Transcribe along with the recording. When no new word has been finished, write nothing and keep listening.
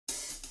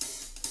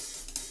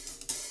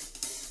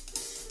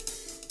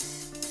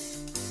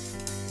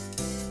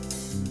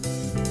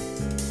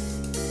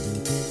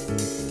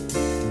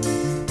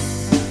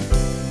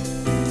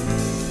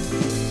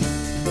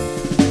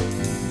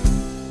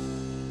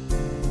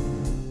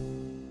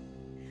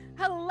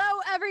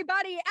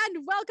everybody,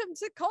 and welcome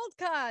to Cold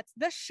Cuts,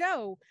 the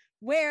show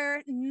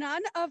where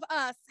none of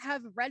us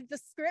have read the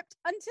script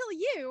until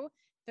you,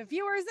 the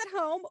viewers at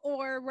home,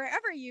 or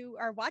wherever you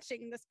are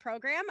watching this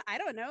program. I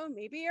don't know,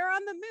 maybe you're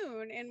on the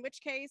moon, in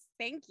which case,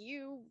 thank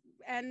you.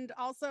 And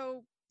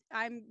also,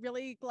 I'm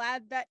really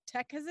glad that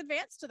tech has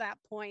advanced to that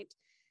point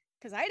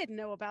because I didn't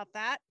know about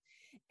that.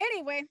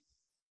 Anyway,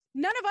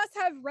 none of us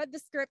have read the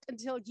script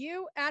until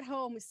you at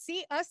home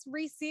see us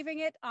receiving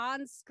it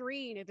on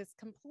screen. It is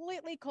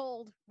completely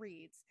cold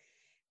reads.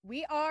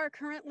 We are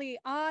currently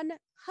on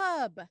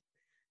Hub.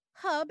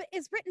 Hub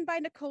is written by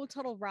Nicole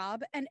Tuttle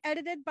Robb and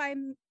edited by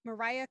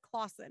Mariah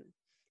Clausen.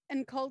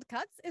 And Cold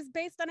Cuts is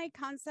based on a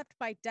concept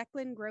by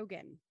Declan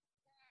Grogan.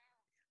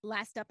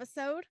 Last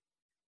episode,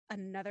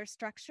 another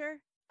structure,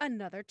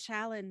 another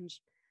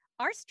challenge.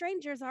 Our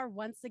strangers are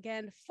once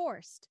again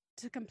forced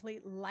to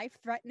complete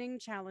life-threatening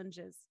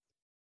challenges.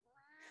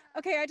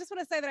 Okay, I just want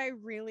to say that I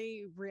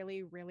really,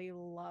 really, really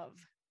love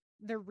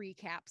the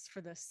recaps for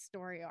this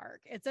story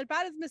arc. It's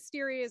about as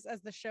mysterious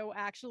as the show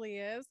actually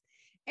is,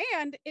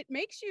 and it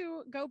makes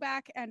you go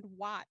back and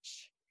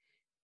watch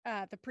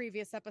the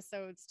previous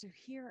episodes to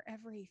hear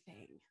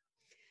everything.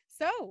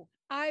 So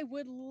I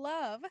would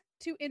love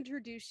to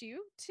introduce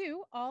you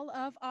to all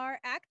of our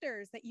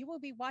actors that you will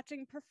be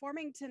watching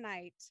performing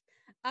tonight.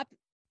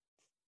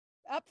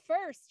 Up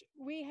first,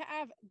 we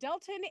have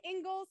Delton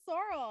Ingle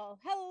Sorrell.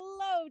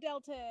 Hello,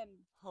 Delton.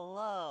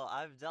 Hello,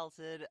 I'm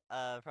Delton.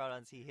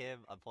 Pronouns he, him.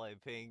 I'm playing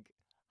Pink.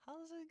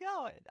 How's it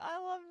going? I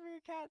love your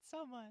cat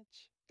so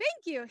much.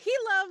 Thank you. He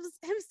loves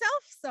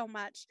himself so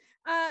much.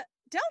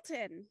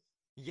 Delton,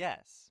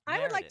 Yes, I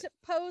would like Meredith. to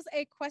pose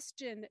a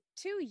question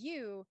to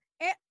you.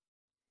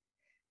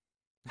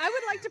 I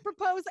would like to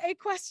propose a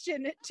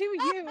question to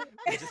you.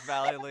 You just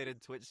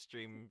violated Twitch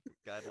stream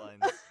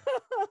guidelines.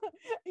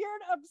 You're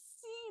an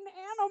obscene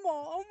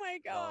animal. Oh my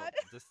Well, god.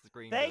 this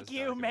screen Thank goes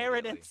you, dark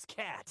immediately. Meredith's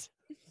cat.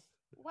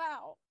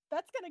 Wow.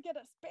 That's going to get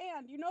us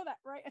banned. You know that,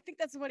 right? I think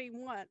that's what he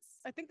wants.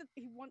 I think that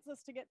he wants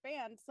us to get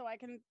banned so I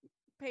can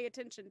pay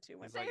attention to him.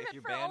 He's Save like, if it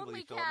you're for banned, will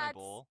you fill up my OnlyCats.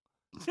 bowl?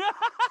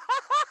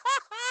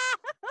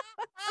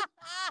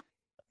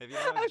 If you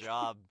don't have a Okay.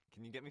 job,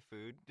 can you get me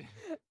food?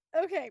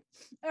 Okay.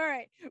 All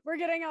right. We're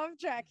getting off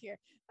track here.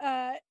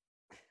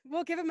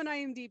 We'll give him an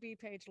IMDb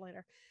page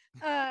later.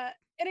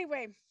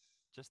 Anyway.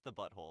 Just the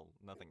butthole,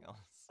 nothing else.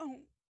 Oh,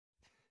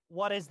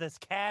 What is this,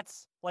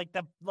 Cats? Like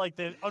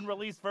the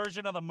unreleased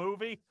version of the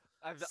movie?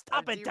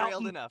 Stop I've it, derailed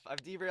Dalton. enough.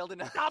 I've derailed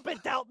enough. Stop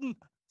it, Dalton!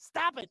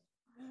 Stop it!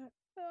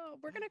 oh,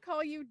 we're going to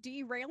call you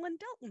Derailin'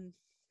 Delton.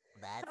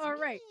 That's All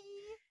right.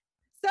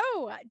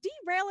 So,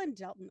 Derailin'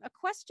 Delton, a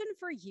question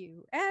for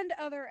you and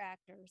other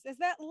actors is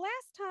that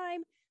last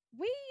time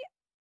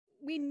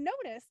we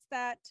noticed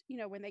that,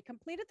 when they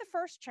completed the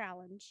first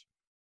challenge,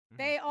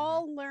 they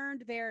all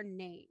learned their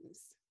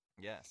names.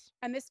 Yes.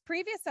 And this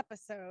previous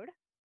episode,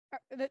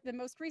 the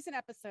most recent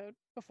episode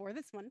before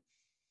this one,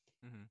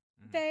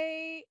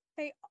 they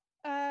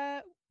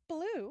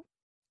Blue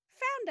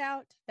found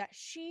out that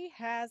she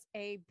has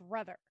a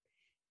brother,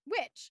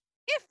 which,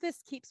 if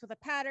this keeps with a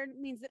pattern,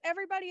 means that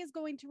everybody is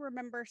going to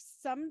remember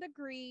some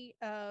degree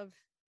of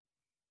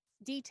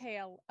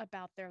detail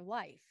about their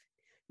life.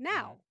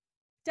 Now,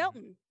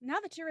 Delton, now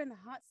that you're in the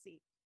hot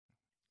seat,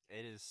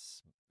 it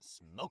is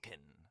smoking.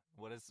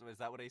 Is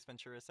that what Ace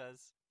Ventura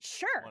says?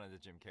 Sure. One of the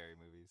Jim Carrey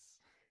movies.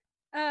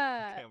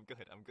 Okay, I'm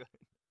good.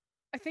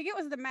 I think it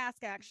was The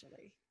Mask,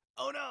 actually.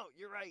 Oh no,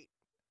 you're right.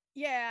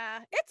 Yeah,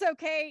 it's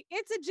okay.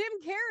 It's a Jim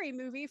Carrey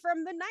movie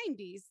from the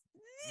 90s.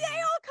 They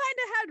all kind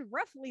of had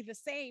roughly the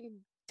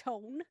same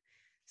tone.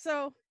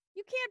 So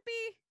you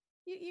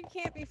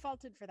can't be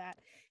faulted for that.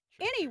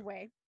 Sure.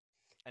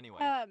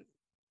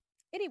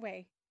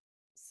 Anyway,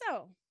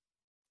 so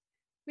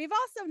we've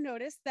also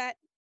noticed that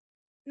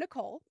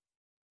Nicole,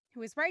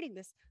 who is writing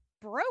this,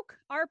 broke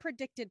our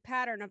predicted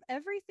pattern of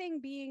everything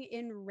being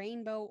in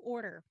rainbow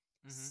order.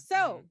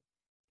 So,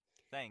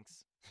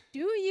 thanks. Do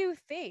you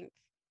think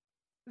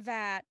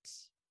that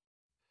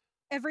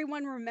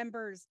everyone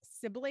remembers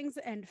siblings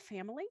and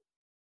family?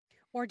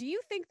 Or do you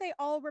think they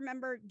all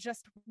remember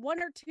just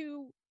one or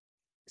two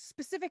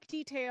specific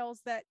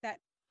details that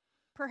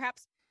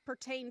perhaps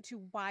pertain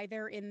to why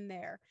they're in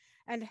there?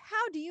 And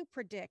how do you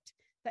predict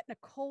that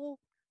Nicole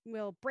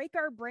will break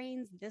our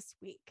brains this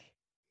week?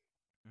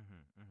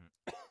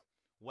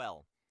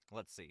 Well,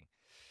 let's see.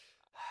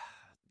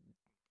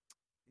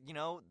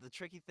 The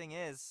tricky thing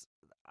is,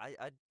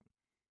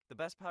 the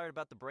best part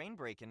about the brain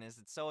breaking is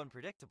it's so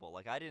unpredictable.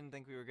 Like, I didn't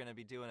think we were going to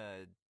be doing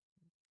a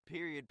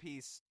period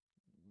piece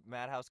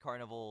Madhouse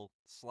Carnival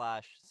 /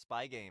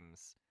 Spy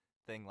Games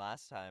thing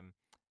last time,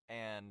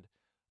 and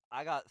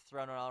I got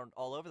thrown around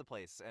all over the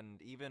place,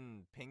 and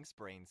even Pink's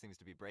brain seems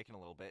to be breaking a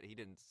little bit. He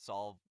didn't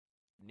solve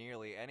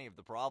nearly any of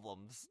the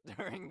problems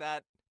during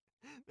that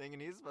thing,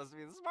 and he's supposed to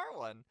be the smart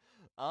one.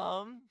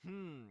 How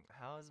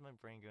is my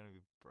brain going to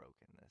be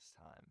broken this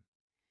time?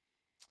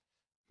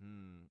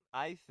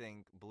 I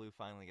think Blue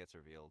finally gets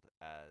revealed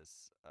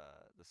as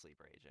the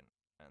sleeper agent,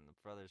 and the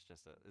brother's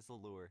just it's a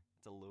lure.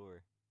 It's a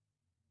lure.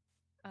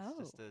 Oh.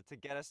 just to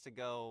get us to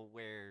go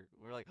where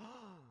we're like,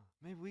 oh,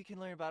 maybe we can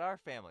learn about our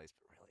families.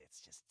 But really,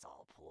 it's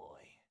all a ploy.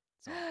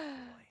 It's all a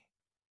ploy.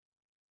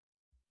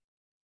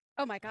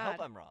 Oh my I God.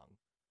 hope I'm wrong,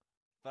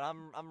 but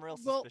I'm real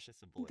Well,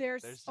 suspicious of Blue.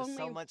 there's There's just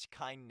so only- much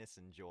kindness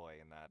and joy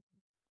in that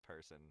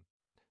person.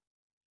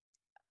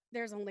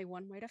 There's only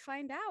one way to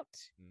find out.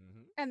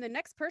 Mm-hmm. And the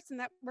next person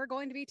that we're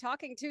going to be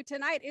talking to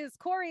tonight is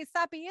Corey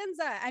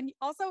Sapienza. And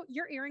also,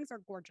 your earrings are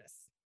gorgeous.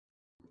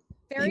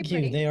 Very Thank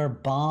pretty. you. They are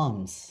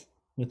bombs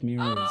with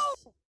mirrors. Oh,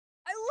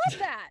 I love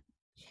that.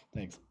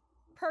 Thanks.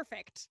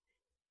 Perfect.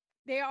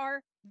 They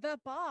are the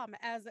bomb,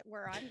 as it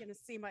were. I'm going to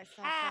see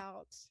myself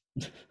out.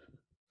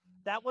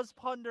 That was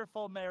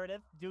wonderful,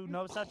 Meredith. Do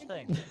no such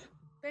thing.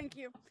 Thank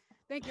you.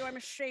 Thank you. I'm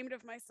ashamed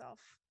of myself.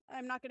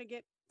 I'm not going to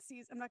get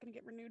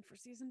renewed for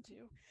season 2.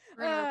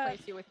 We're gonna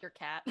replace you with your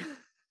cat.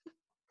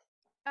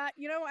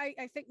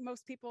 I think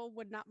most people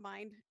would not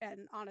mind,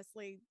 and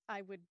honestly,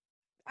 I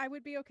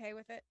would be okay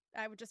with it.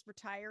 I would just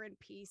retire in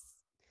peace.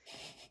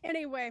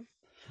 Anyway,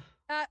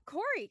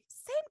 Corey,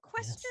 same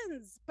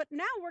questions, but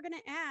now we're gonna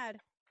add: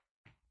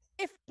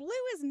 if Blue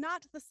is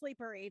not the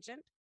sleeper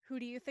agent, who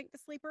do you think the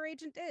sleeper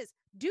agent is?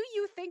 Do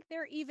you think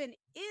there even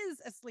is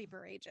a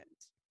sleeper agent?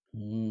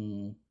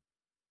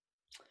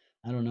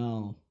 I don't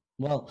know.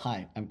 Well,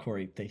 hi, I'm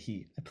Corey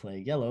Tehi. I play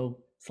Yellow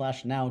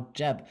 / now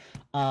Jeb.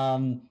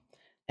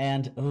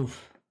 And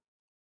oof.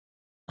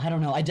 I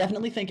don't know. I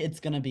definitely think it's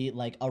gonna be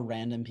like a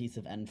random piece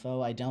of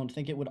info. I don't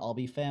think it would all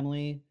be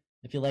family.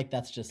 I feel like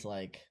that's just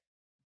like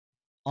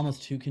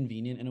almost too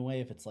convenient in a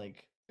way if it's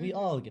like we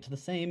all get to the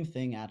same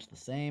thing at the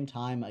same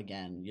time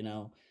again, you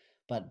know?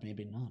 But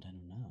maybe not, I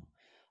don't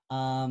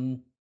know.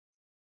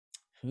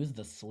 Who's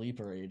the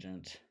sleeper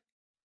agent?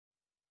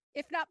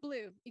 If not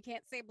Blue, you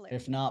can't say Blue.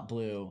 If not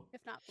Blue.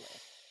 If not Blue.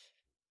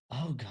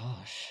 Oh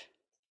gosh.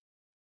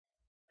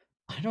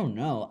 I don't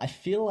know. I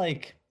feel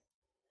like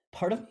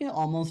part of me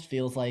almost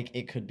feels like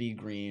it could be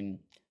Green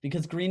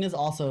because Green is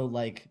also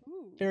like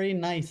Ooh. very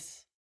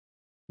nice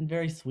and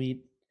very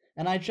sweet.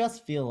 And I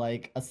just feel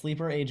like a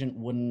sleeper agent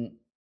wouldn't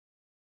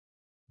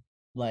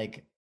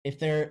like if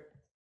they're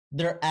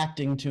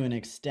acting to an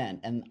extent,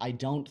 and I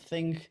don't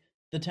think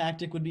the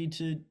tactic would be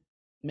to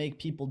make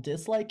people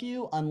dislike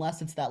you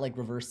unless it's that like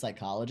reverse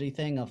psychology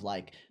thing of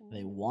like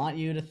they want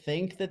you to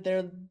think that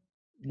they're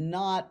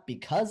not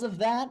because of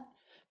that.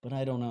 But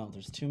I don't know.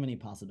 There's too many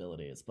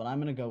possibilities. But I'm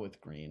gonna go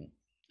with Green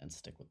and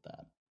stick with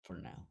that for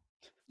now.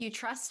 You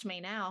trust me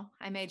now.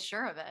 I made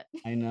sure of it.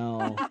 I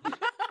know.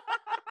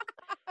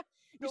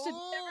 You should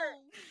never,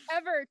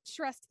 ever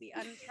trust the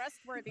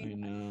untrustworthy. I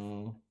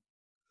know.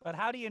 But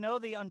how do you know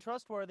the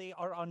untrustworthy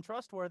are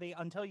untrustworthy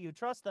until you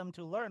trust them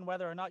to learn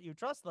whether or not you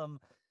trust them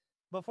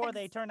before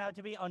they turn out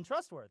to be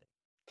untrustworthy?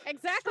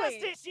 Exactly.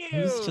 Trust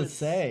issues! Who's to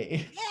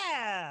say?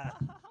 Yeah!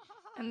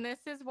 And this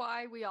is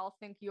why we all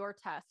think your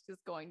test is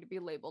going to be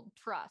labeled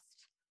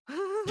trust.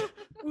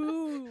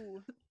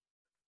 Ooh.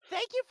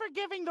 Thank you for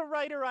giving the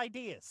writer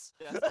ideas.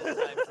 Just in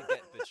time to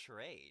get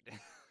betrayed.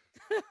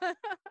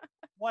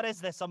 What is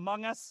this,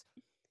 Among Us?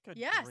 Good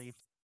Yes. grief.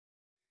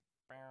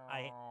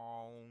 I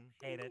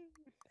hate it.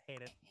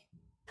 Hate it.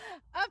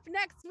 Up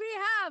next, we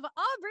have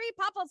Aubrey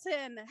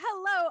Poppleton.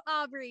 Hello,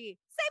 Aubrey.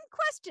 Same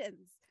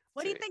questions.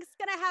 What do you Sweet. think's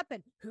gonna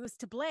happen? Who's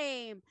to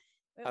blame?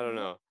 I don't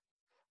know.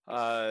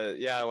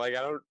 Yeah, like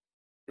I don't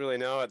really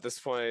know at this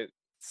point.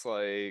 It's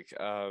like,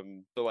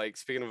 but like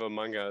speaking of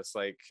Among Us,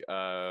 like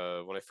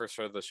when I first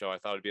started the show, I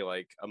thought it'd be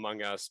like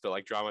Among Us, but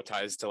like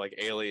dramatized to like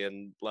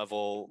alien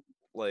level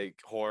like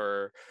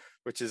horror,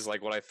 which is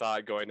like what I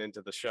thought going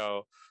into the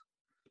show.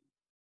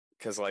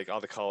 Because like all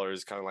the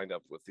colors kind of lined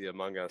up with the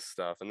Among Us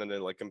stuff, and then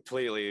it like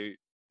completely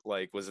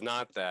like was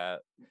not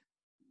that,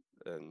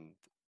 and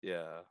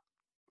yeah.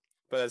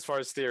 But as far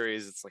as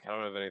theories, it's like I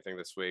don't have anything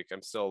this week.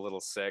 I'm still a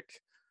little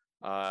sick.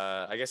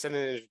 I guess I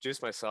didn't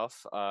introduce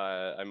myself.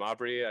 I'm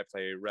Aubrey. I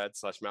play Red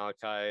 /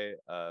 Malachi.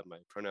 My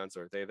pronouns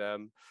are they,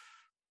 them.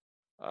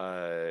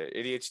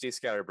 ADHD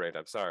scatterbrained.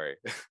 I'm sorry.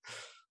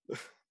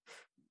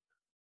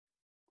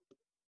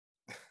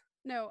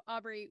 No,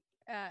 Aubrey.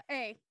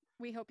 A,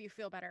 we hope you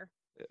feel better.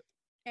 Yeah.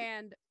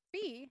 And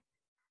B,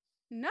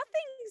 nothing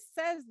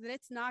says that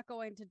it's not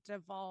going to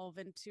devolve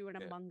into an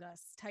Among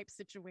Us type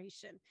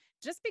situation.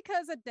 Just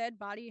because a dead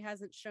body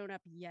hasn't shown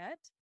up yet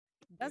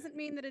doesn't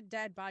mean that a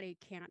dead body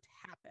can't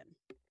happen.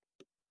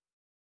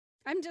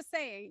 I'm just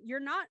saying, you're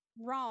not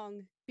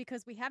wrong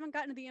because we haven't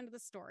gotten to the end of the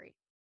story.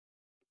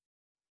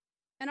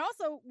 And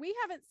also, we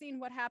haven't seen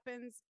what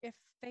happens if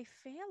they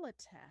fail a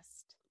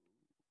test.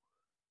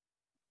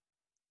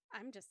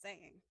 I'm just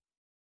saying.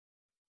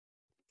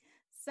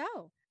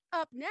 So,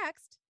 up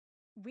next,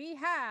 we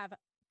have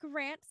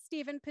Grant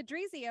Stephen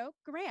Pedrizio.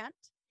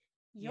 Grant,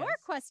 your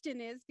Yes. question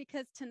is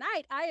because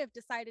tonight I have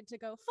decided to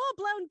go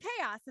full-blown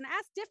chaos and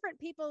ask different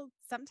people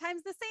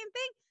sometimes the same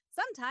thing,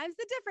 sometimes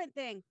the different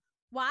thing.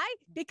 Why?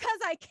 Because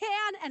I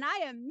can, and I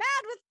am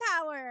mad with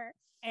power.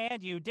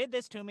 And you did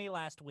this to me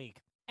last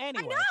week.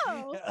 Anyway.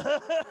 know.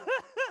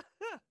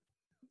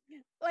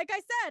 Like I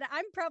said,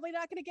 I'm probably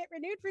not going to get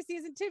renewed for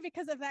season 2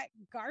 because of that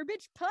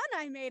garbage pun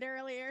I made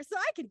earlier. So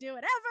I can do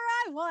whatever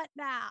I want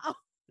now?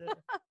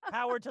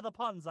 Power to the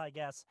puns, I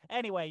guess.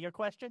 Anyway, your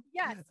question?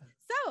 Yes.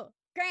 So,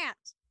 Grant,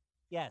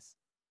 Yes.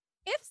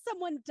 if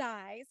someone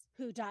dies,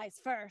 who dies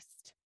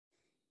first?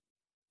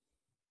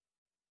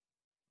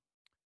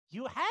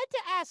 You had to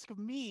ask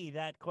me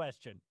that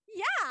question.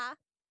 Yeah.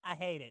 I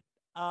hate it.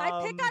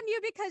 I pick on you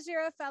because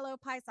you're a fellow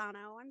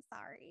paisano. I'm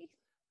sorry.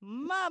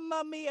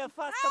 Mamma mia,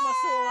 fasta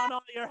masul on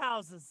all your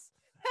houses.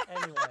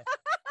 Anyway.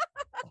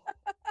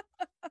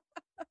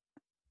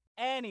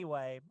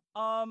 Anyway,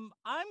 I'm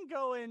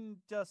going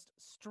just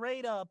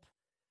straight up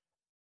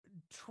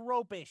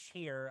tropish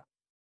here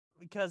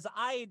because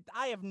I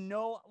have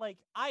no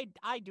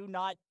I do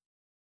not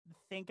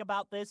think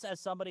about this as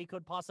somebody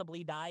could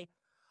possibly die.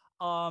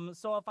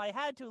 So if I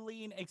had to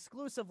lean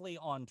exclusively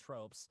on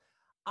tropes,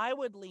 I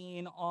would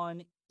lean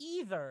on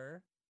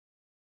either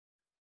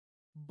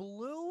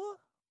blue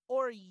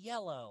or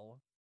yellow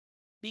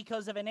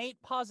because of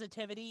innate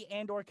positivity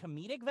and or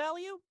comedic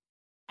value,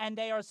 and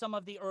they are some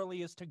of the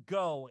earliest to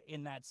go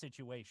in that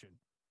situation.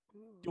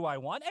 Do I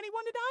want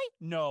anyone to die?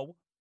 No.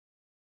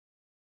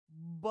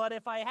 But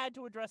if I had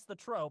to address the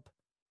trope,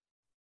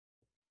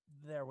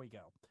 there we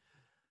go.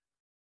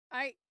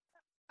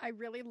 I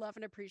really love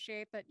and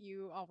appreciate that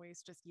you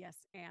always just yes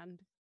and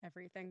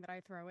everything that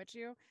I throw at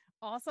you.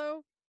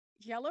 Also,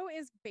 Yellow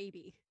is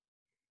baby.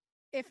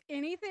 If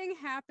anything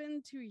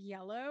happened to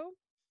Yellow,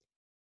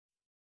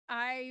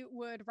 I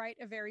would write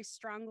a very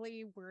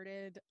strongly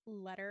worded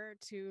letter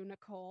to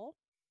Nicole.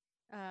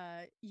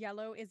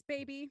 Yellow is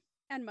baby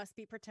and must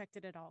be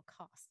protected at all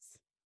costs.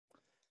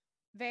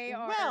 They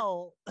are.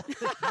 Well,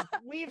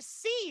 we've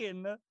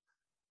seen,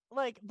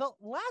 like, the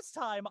last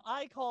time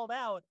I called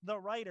out the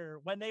writer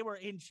when they were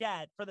in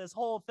chat for this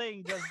whole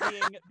thing just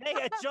being, they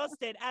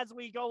adjusted as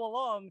we go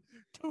along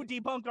to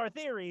debunk our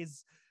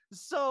theories.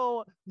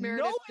 So,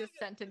 Meredith just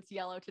sentenced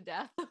Yellow to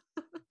death.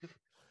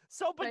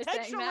 So By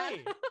saying that.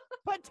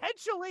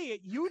 potentially,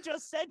 you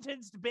just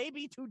sentenced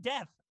baby to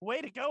death.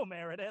 Way to go,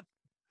 Meredith.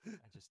 I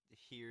just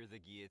hear the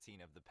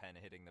guillotine of the pen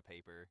hitting the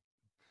paper.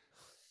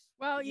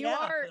 Well, you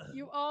Yeah.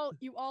 you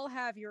all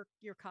have your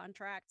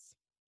contracts.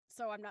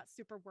 So I'm not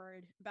super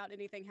worried about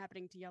anything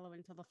happening to Yellow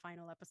until the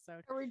final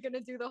episode. Are we gonna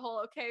do the whole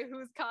okay?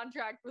 Whose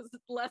contract was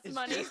less It's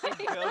money? just a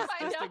thing? ghost,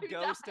 Find just out a who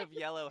ghost of died.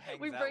 Yellow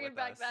hangs We out bringing with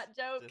back us. that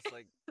joke. Just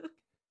like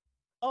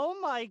Oh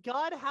my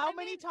god, how I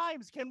many mean-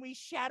 times can we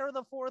shatter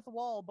the fourth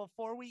wall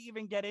before we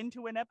even get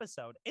into an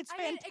episode? It's I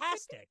mean, it could be-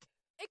 fantastic.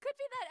 It could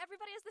be that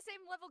everybody has the same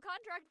level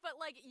contract, but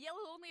like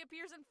Yellow only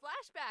appears in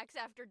flashbacks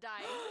after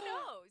dying. Who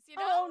knows? You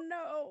know, Oh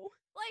no.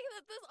 like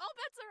this, all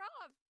bets are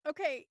off.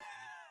 Okay.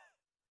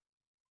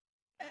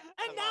 And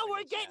I'm now loving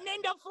we're the getting chat.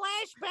 into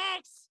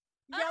flashbacks.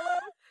 Yellow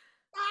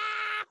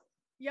Ah!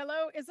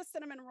 Yellow is a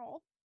cinnamon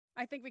roll.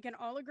 I think we can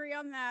all agree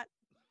on that.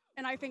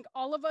 And I think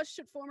all of us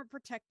should form a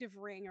protective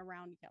ring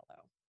around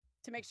Yellow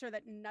to make sure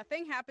that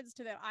nothing happens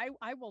to them.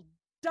 I will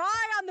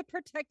die on the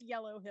Protect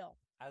Yellow Hill.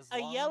 as A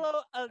long-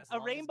 yellow, as a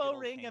long as rainbow good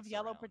old ring of Hank's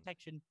yellow around.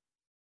 protection.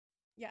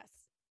 Yes.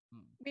 Hmm.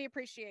 We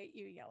appreciate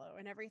you, Yellow,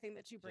 and everything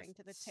that you bring Just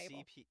to the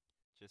table.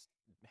 Just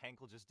Hank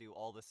will just do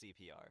all the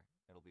CPR.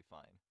 It'll be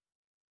fine.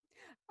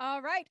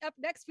 All right. Up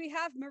next, we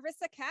have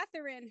Marissa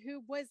Catherine,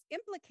 who was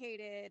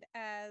implicated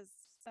as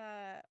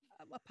a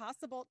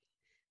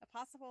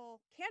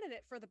possible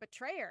candidate for the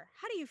betrayer.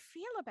 How do you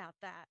feel about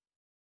that?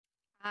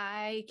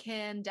 I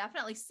can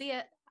definitely see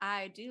it.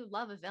 I do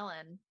love a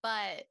villain,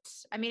 but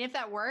I mean, if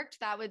that worked,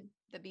 that'd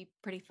be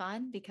pretty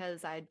fun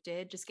because I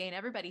did just gain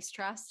everybody's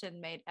trust and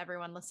made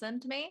everyone listen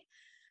to me.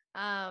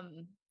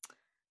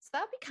 So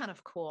that'd be kind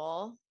of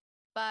cool,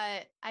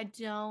 but I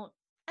don't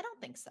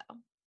think so.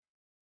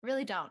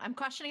 Really don't. I'm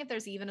questioning if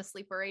there's even a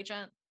sleeper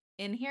agent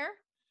in here,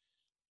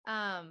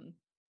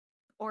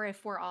 or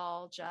if we're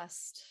all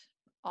just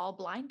all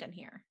blind in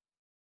here.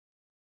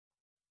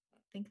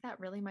 I think that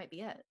really might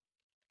be it.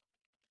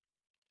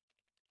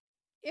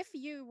 If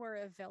you were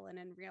a villain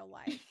in real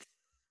life,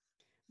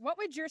 what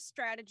would your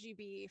strategy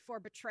be for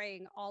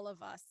betraying all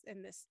of us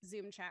in this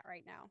Zoom chat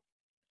right now?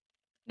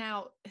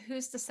 Now,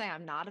 who's to say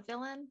I'm not a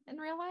villain in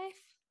real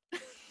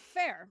life?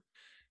 Fair.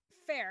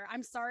 Fair.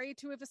 I'm sorry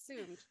to have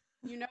assumed.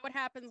 You know what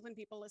happens when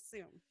people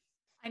assume.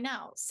 I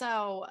know.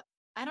 So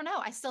I don't know.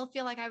 I still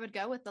feel like I would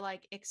go with the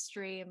like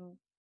extreme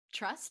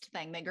trust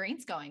thing that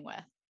Green's going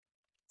with.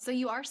 So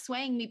you are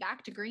swaying me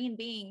back to Green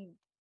being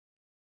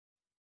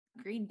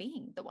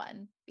the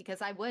one,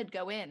 because I would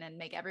go in and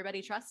make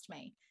everybody trust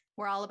me.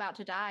 We're all about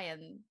to die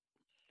and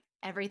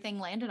everything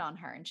landed on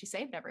her and she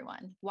saved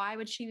everyone. Why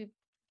would she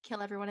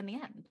kill everyone in the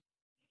end?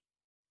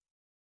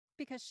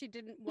 Because she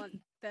didn't want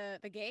the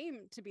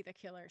game to be the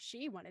killer.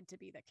 She wanted to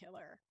be the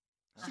killer.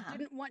 She Uh-huh.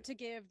 didn't want to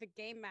give the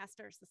game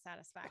masters the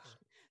satisfaction.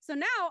 So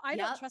now I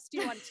don't Yep. trust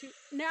you on two.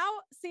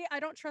 Now, see, I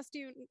don't trust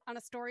you on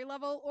a story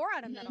level or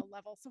on a Mhm. meta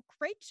level. So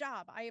great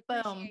job.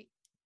 Boom.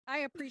 I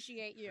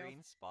appreciate you.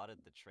 Green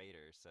spotted the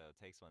traitor, so it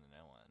takes one to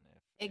know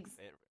one. Ex-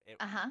 It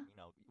Uh-huh. you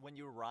know, when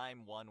you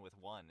rhyme one with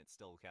one, it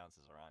still counts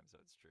as a rhyme, so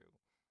it's true.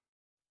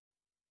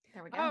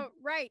 There we go. Oh,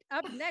 right.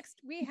 Up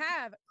next, we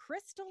have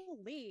Crystal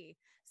Lee.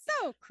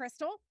 So,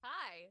 Crystal,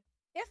 Hi.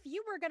 if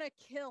you were gonna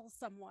kill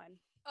someone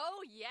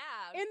Oh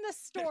yeah. in the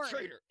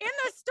story,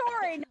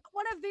 not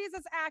one of these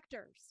as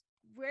actors,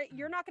 where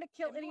you're not gonna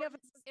kill any of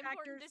us as Important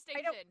actors.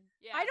 distinction.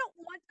 Yeah. I don't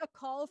want a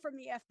call from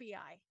the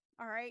FBI.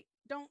 All right,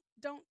 don't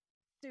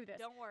do this.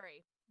 Don't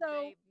worry.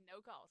 So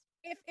No calls.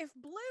 if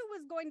Blue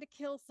was going to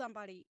kill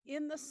somebody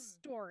in the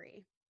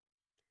story,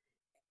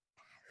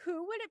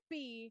 who would it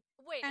be?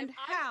 Wait, and if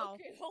how,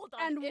 okay, hold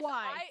on. and if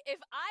why? if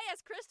I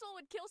as Crystal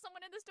would kill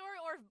someone in the story,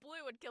 or if Blue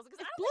would kill,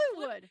 because If I don't Blue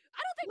think would. I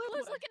don't think Blue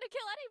Blue's would. looking to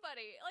kill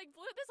anybody. Like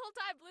Blue, this whole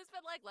time, Blue's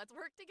been like, let's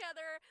work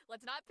together,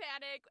 let's not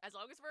panic. As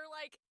long as we're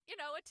like,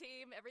 a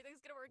team, everything's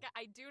gonna work out.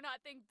 I do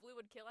not think Blue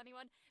would kill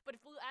anyone, but if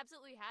Blue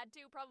absolutely had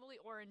to, probably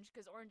Orange,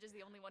 because Orange is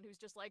the only one who's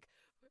just like,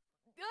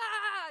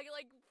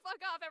 like fuck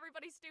off,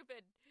 everybody's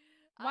stupid.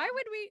 Why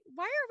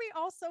are we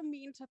also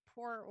mean to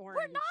poor Orange?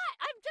 We're not.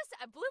 I'm just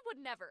Blue would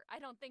never. I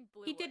don't think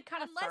Blue. He did would.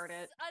 kind of start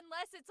it.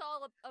 Unless it's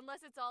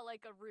all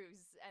like a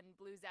ruse and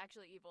Blue's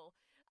actually evil.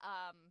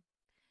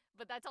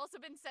 But that's also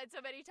been said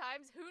so many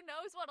times. Who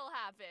knows what'll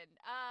happen?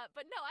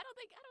 But no, I don't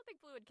think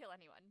Blue would kill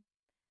anyone.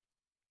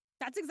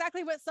 That's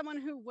exactly what someone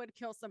who would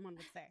kill someone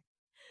would say.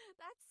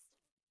 That's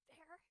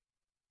fair.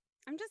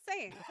 I'm just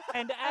saying.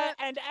 And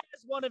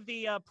as one of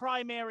the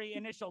primary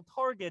initial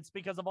targets,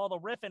 because of all the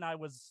riffing I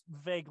was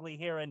vaguely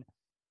hearing,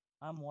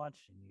 I'm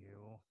watching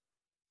you.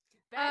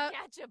 Back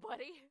at you,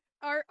 buddy.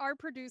 Our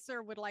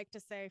producer would like to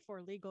say,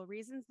 for legal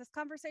reasons, this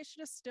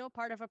conversation is still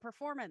part of a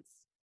performance.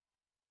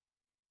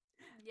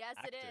 Yes,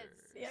 it is.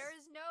 Actors. Yes. There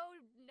is no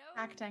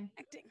Acting.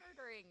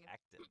 murdering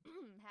Acting.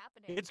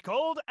 happening. It's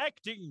called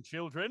acting,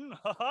 children.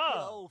 Ha ha.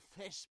 Oh,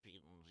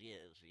 thespians,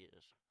 yes.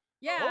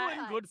 Yeah, Oh,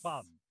 in good Cuts.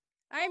 fun.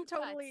 I'm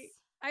Cold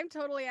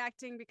totally cuts.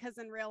 acting, because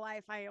in real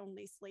life I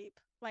only sleep.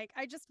 Like,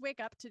 I just wake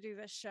up to do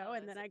this show Oh,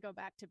 and then that's I go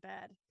back to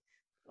bed.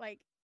 Like,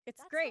 it's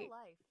That's great. the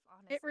life,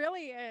 honestly. It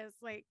really is.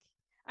 Like,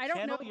 I don't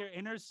Channel know. your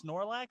inner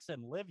Snorlax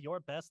and live your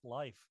best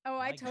life. Oh,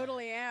 I My God.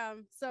 totally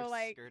am. So You're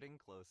like, skirting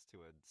close to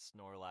a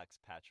Snorlax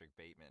Patrick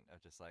Bateman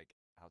of just like,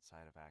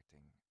 outside of acting,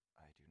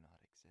 I do not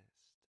exist.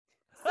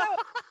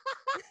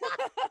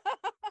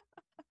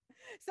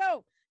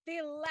 so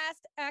the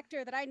last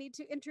actor that I need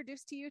to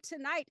introduce to you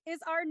tonight is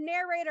our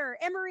narrator,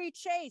 Emery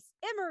Chase.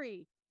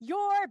 Emery,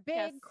 your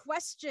big Yes.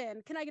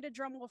 question. Can I get a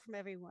drum roll from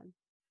everyone?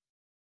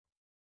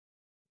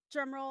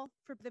 Drum roll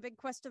for the big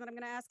question that I'm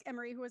going to ask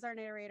Emery, who is our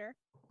narrator.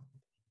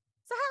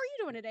 So how are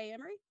you doing today,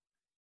 Emery?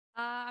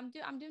 I'm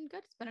doing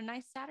good. It's been a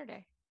nice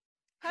Saturday.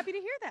 Happy to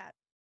hear that.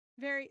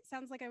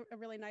 Sounds like a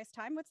really nice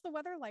time. What's the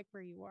weather like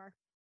where you are?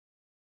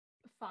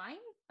 Fine.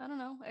 I don't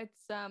know.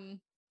 It's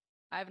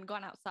I haven't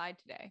gone outside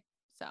today,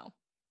 so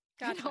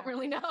I Gotcha. don't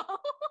really know.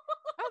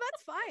 Oh,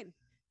 that's fine.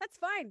 That's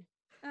fine.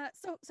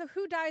 So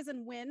who dies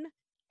and when?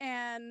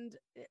 And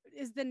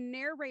is the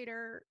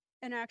narrator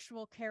an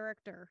actual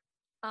character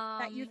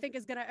that you think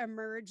is going to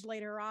emerge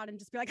later on and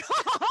just be like,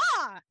 ha ha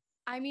ha?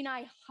 I mean,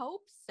 I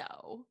hope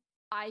so.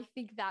 I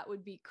think that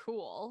would be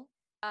cool.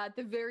 At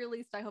the very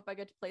least, I hope I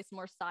get to play some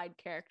more side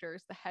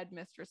characters. The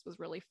headmistress was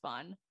really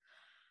fun.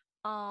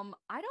 I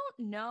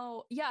don't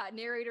know. Yeah,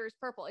 narrator is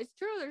purple. It's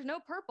true. There's no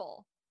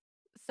purple.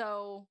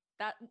 So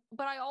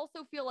but I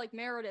also feel like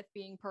Meredith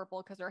being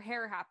purple because her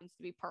hair happens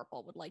to be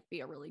purple would like be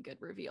a really good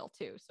reveal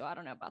too. So I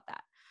don't know about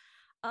that.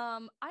 I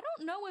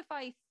don't know if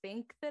I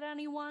think that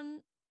anyone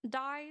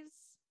dies.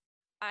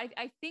 I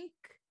think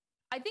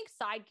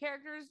side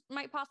characters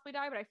might possibly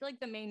die, but I feel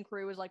like the main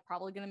crew is like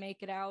probably going to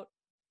make it out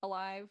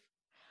alive.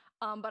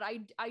 But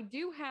I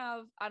do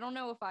have, I don't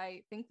know if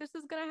I think this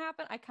is going to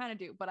happen. I kind of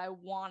do, but I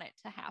want it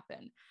to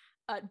happen.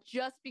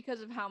 Just because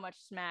of how much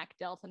smack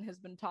Delton has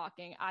been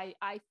talking.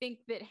 I think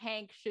that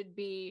Hank should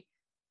be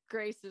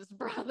Grace's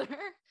brother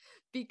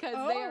because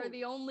they are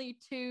the only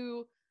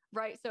two,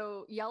 right?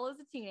 So Yellow's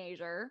a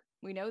teenager.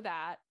 We know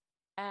that.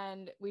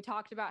 And we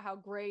talked about how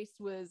Grace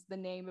was the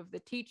name of the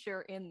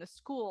teacher in the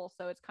school.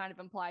 So it's kind of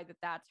implied that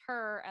that's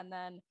her. And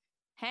then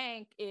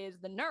Hank is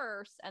the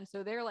nurse. And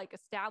so they're like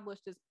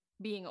established as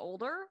being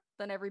older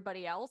than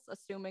everybody else,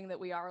 assuming that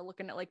we are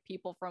looking at like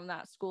people from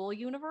that school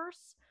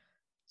universe.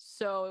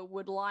 So it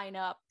would line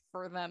up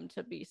for them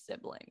to be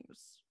siblings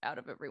out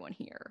of everyone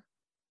here.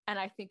 And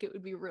I think it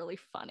would be really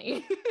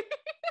funny.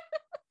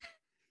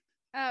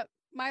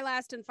 My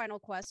last and final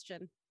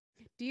question.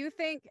 Do you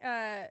think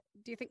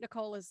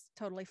Nicole is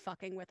totally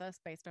fucking with us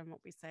based on what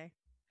we say?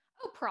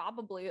 Oh,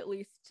 probably, at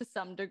least to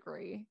some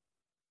degree.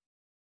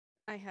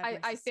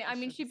 I think, I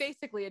mean, she suspicions.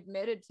 basically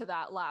admitted to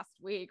that last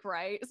week,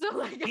 right? So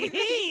like,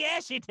 Yeah,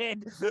 she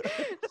did.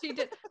 she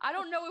did. I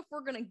don't know if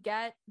we're going to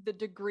get the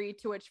degree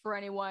to which, for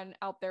anyone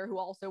out there who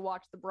also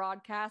watched the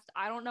broadcast,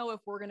 I don't know if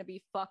we're going to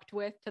be fucked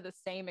with to the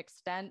same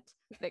extent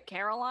that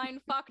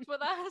Caroline fucked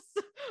with us,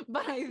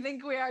 but I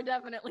think we are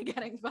definitely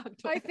getting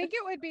fucked with. I think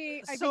it would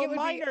be. I So think it would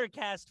minor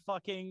cast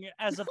fucking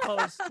as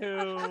opposed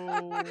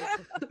to.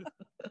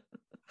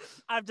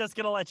 I'm just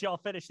gonna let y'all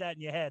finish that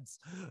in your heads.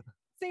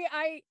 See,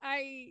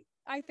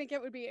 I think it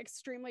would be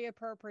extremely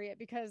appropriate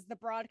because the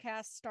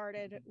broadcast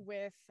started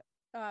with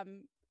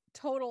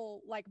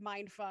total like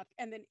mind fuck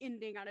and then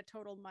ending on a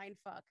total mind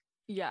fuck.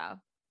 Yeah.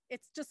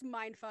 it's just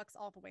mind fucks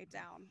all the way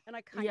down. And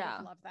I kind Yeah.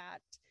 of love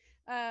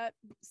that.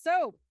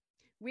 So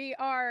we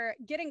are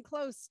getting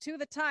close to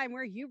the time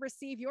where you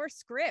receive your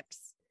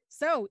scripts.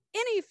 So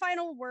any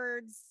final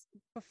words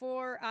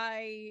before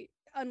I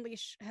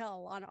unleash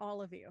hell on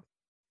all of you?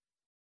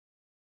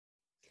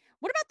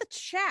 What about the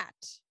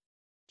chat?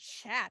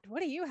 Chat,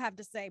 what do you have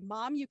to say?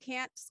 Mom, you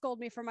can't scold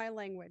me for my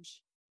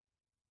language.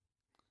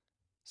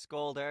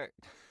 Scolder.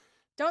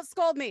 Don't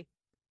scold me.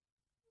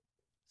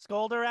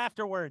 Scold her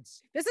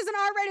afterwards. This is an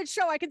R-rated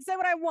show. I can say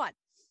what I want.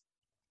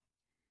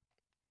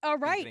 All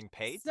He's right. getting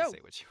paid so, to say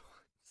what you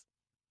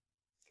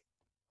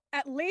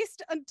at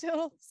least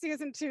until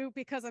season 2,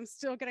 because I'm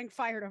still getting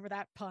fired over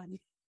that pun.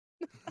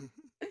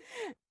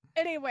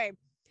 Anyway,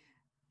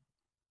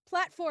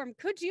 platform,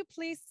 could you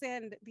please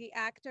send the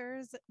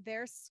actors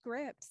their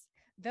scripts?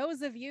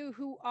 Those of you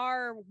who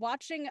are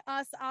watching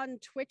us on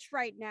Twitch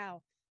right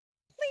now,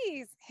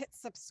 please hit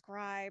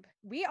subscribe.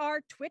 We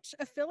are Twitch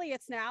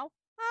affiliates now.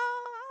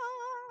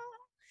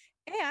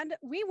 And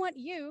we want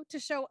you to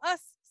show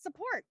us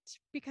support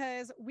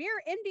because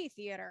we're indie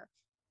theater.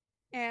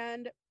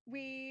 And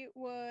we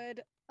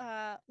would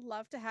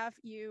love to have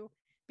you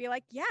be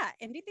like, yeah,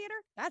 indie theater,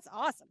 that's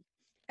awesome.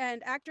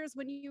 And actors,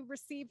 when you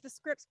receive the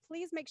scripts,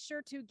 please make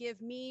sure to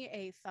give me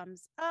a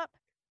thumbs up.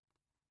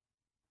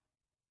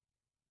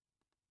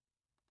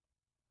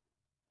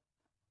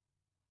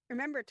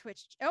 Remember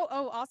Twitch.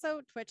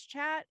 Also Twitch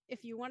chat.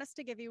 If you want us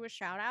to give you a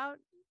shout out,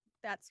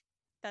 that's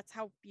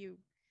how you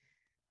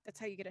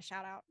get a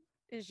shout out,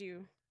 is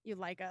you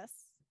like us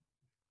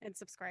and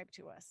subscribe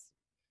to us.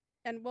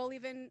 And we'll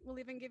even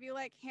give you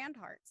like hand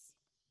hearts.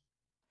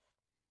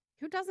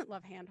 Who doesn't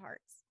love hand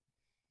hearts?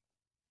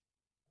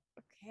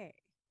 Okay.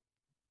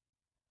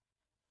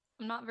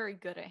 I'm not very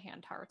good at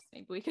hand hearts.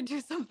 Maybe we could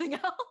do something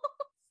else.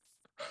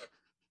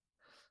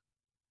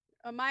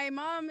 My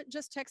mom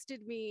just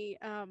texted me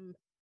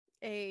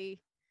a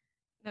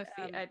No,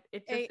 see,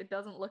 it a-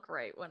 doesn't look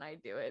right when I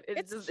do it.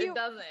 It's It cute.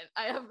 doesn't.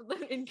 I have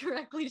the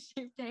incorrectly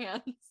shaped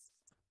hands.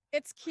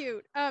 It's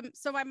cute.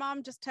 So my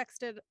mom just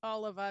texted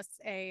all of us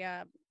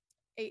a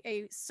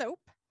soap,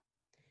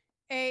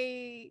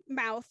 a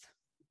mouth,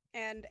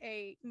 and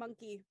a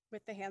monkey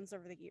with the hands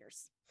over the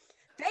ears.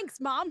 Thanks,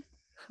 Mom.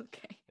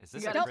 Okay. Is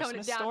this You a gotta tone it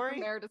Christmas down story? for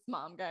Meredith's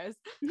mom, guys.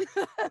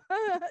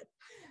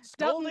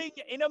 Scolding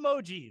in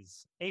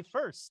emojis. A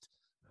first.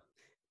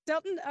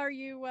 Dalton, are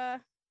you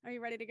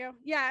ready to go?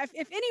 Yeah,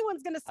 if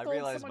anyone's gonna I scold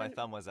realized someone my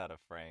thumb was out of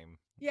frame.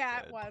 Yeah,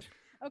 it Good. was.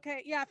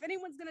 Okay, yeah, if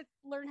anyone's gonna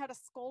learn how to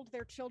scold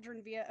their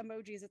children via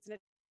emojis, it's an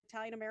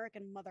Italian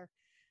American mother.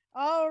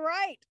 All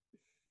right,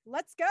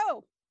 let's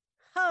go.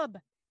 Hub,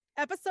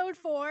 episode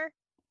 4,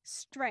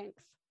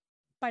 Strength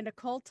by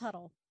Nicole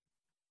Tuttle.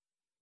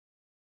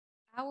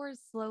 Hours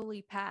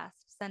slowly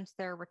passed since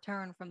their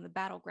return from the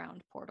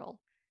battleground portal.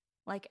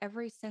 Like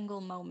every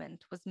single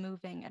moment was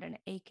moving at an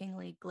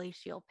achingly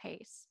glacial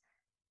pace.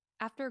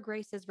 After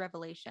Grace's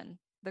revelation,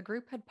 the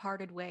group had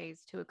parted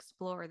ways to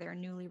explore their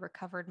newly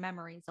recovered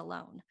memories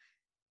alone.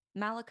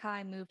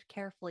 Malachi moved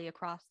carefully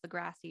across the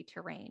grassy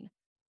terrain,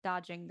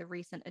 dodging the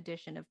recent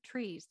addition of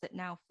trees that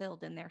now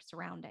filled in their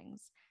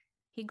surroundings.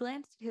 He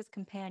glanced at his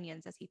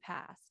companions as he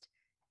passed.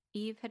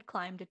 Eve had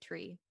climbed a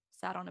tree,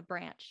 sat on a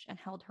branch, and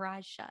held her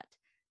eyes shut.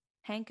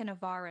 Hank and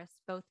Avaris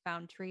both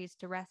found trees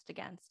to rest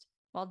against,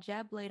 while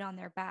Jeb laid on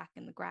their back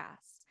in the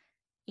grass,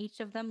 each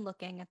of them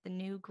looking at the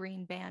new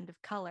green band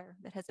of color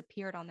that has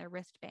appeared on their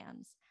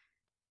wristbands.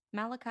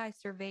 Malachi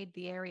surveyed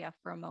the area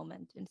for a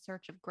moment in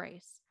search of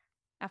Grace.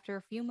 After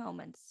a few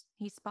moments,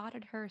 he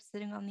spotted her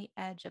sitting on the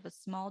edge of a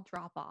small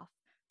drop-off,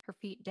 her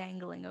feet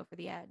dangling over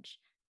the edge.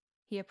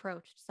 He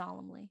approached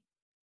solemnly.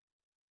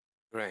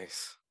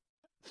 Grace,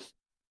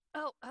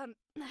 Oh,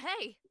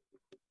 hey.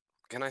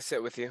 can I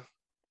sit with you?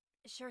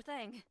 Sure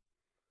thing.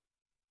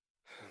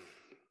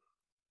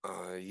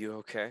 You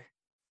okay?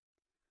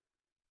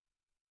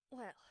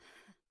 Well,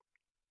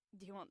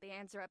 do you want the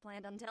answer I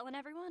planned on telling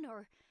everyone,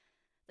 or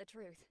the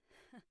truth?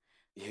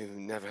 You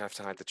never have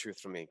to hide the truth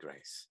from me,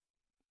 Grace.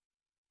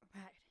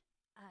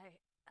 Right.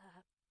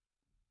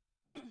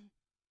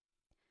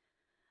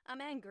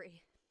 I'm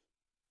angry.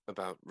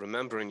 About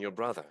remembering your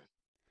brother.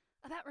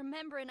 About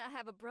remembering I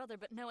have a brother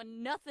but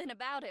knowing nothing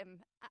about him.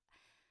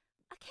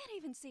 I can't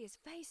even see his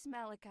face,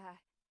 Malachi.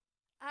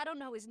 I don't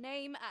know his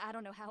name. I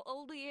don't know how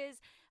old he is.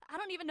 I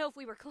don't even know if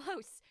we were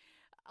close.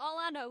 All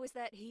I know is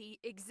that he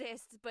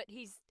exists, but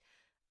he's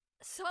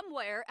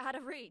somewhere out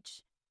of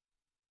reach.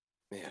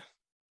 Yeah.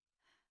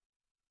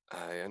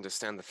 I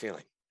understand the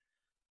feeling.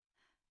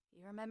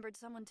 You remembered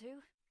someone too?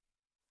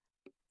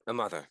 A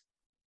mother.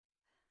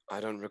 I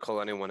don't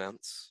recall anyone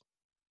else,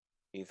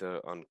 either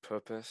on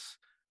purpose,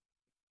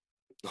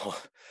 or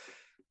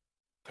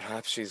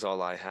perhaps she's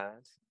all I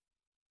had,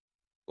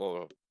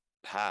 or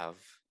have.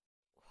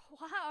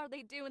 Why are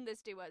they doing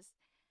this to us?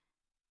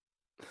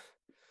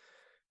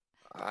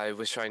 I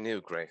wish I knew,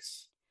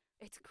 Grace.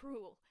 It's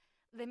cruel.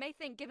 They may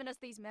think giving us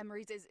these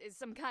memories is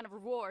some kind of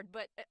reward,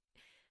 but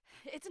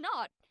it's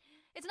not.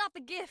 It's not the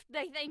gift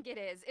they think it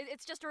is.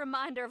 It's just a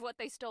reminder of what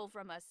they stole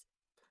from us.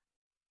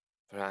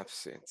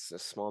 Perhaps it's a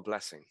small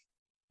blessing.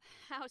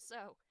 How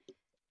so?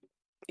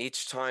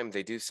 Each time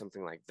they do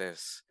something like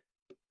this,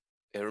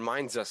 it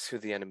reminds us who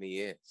the enemy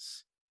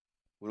is.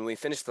 When we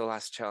finished the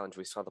last challenge,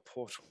 we saw the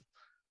portal.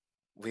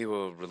 We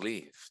were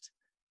relieved,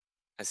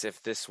 as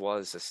if this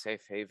was a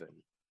safe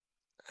haven,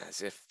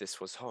 as if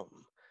this was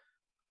home.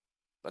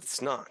 But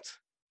it's not.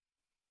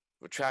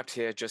 We're trapped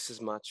here just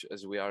as much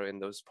as we are in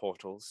those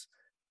portals,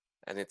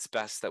 and it's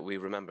best that we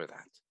remember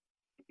that.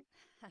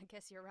 I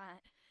guess you're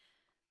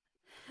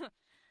right.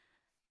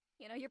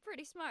 You know, you're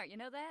pretty smart, you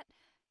know that?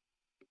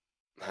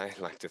 I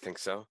like to think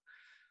so.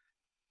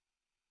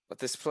 But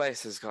this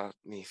place has got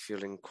me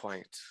feeling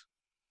quite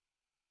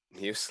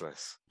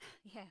useless.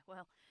 Yeah,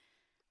 well,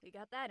 we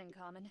got that in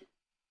common.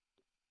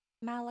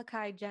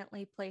 Malachi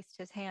gently placed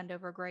his hand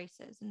over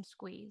Grace's and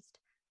squeezed.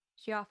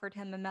 She offered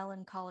him a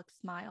melancholic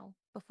smile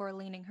before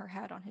leaning her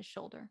head on his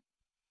shoulder.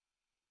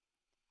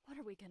 What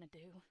are we gonna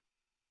do?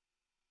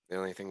 The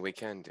only thing we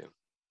can do.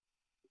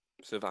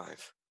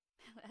 Survive.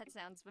 That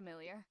sounds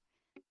familiar.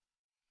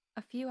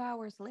 A few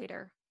hours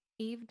later,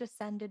 Eve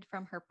descended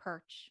from her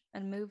perch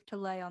and moved to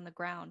lay on the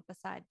ground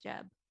beside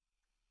Jeb.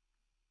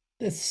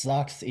 This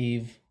sucks,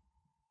 Eve.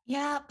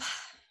 Yep.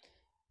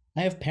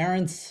 I have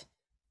parents.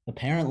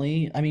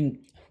 Apparently. I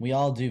mean, we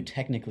all do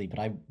technically, but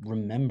I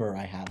remember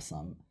I have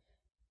some.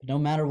 But no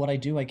matter what I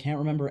do, I can't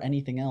remember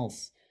anything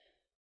else.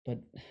 But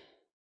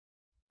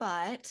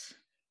But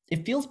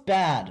it feels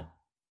bad.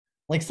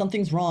 Like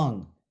something's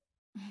wrong.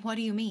 what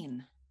do you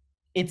mean?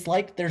 It's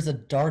like there's a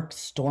dark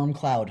storm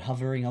cloud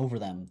hovering over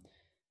them.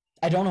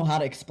 I don't know how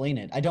to explain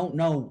it. I don't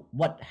know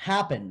what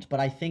happened, but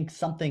I think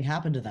something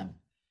happened to them.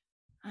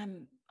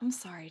 I'm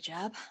sorry,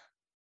 Jeb.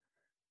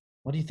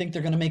 What do you think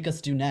they're going to make us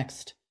do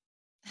next?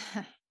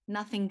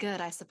 Nothing good,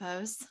 I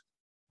suppose.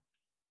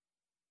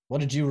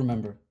 What did you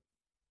remember?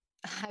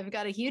 I've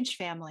got a huge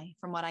family,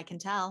 from what I can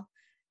tell.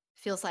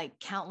 Feels like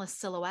countless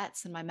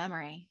silhouettes in my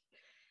memory,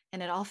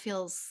 and it all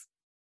feels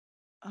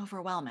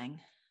overwhelming.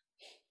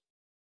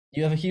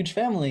 You have a huge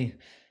family.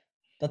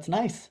 That's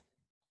nice.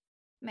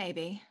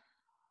 Maybe.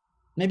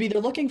 Maybe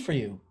they're looking for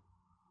you.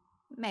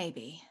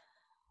 Maybe.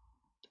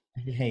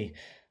 Hey,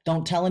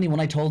 don't tell anyone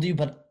I told you,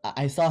 but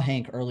I saw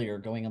Hank earlier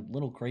going a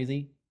little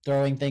crazy,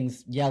 throwing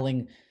things,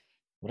 yelling.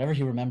 Whatever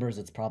he remembers,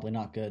 it's probably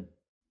not good.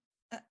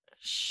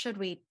 Should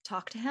we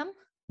talk to him?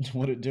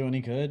 Would it do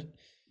any good?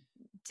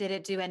 Did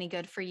it do any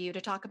good for you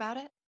to talk about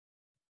it?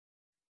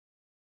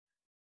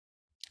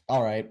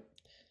 All right.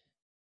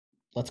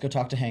 Let's go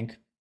talk to Hank.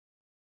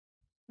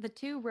 The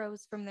two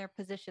rose from their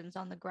positions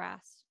on the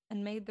grass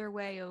and made their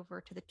way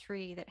over to the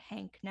tree that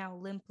Hank now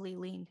limply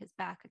leaned his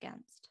back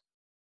against.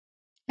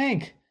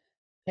 Hank!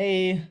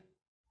 Hey.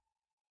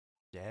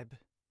 Jeb?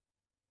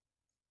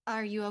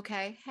 Are you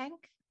okay,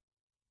 Hank?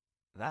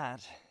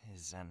 That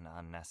is an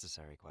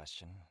unnecessary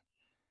question.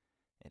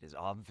 It is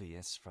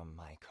obvious from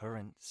my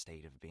current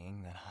state of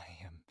being that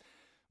I am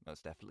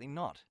most definitely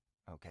not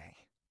okay.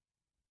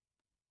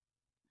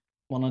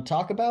 Want to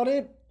talk about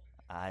it?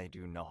 I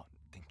do not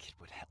think it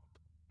would help.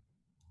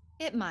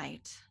 It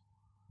might.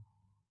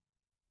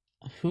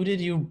 Who did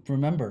you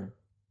remember?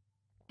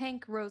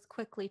 Hank rose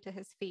quickly to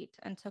his feet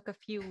and took a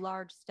few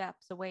large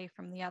steps away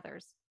from the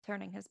others,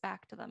 turning his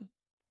back to them.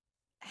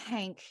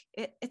 Hank,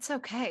 it's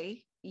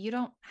okay. You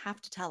don't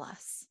have to tell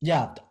us.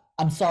 Yeah,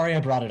 I'm sorry I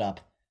brought it up.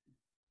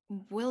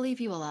 We'll leave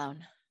you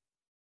alone.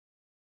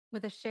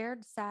 With a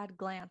shared sad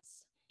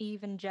glance,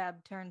 Eve and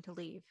Jeb turned to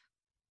leave.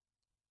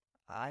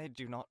 I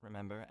do not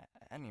remember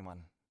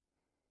anyone.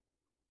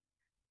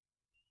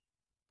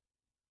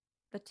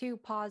 The two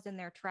pause in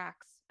their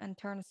tracks and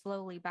turn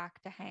slowly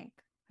back to Hank,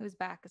 whose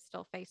back is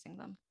still facing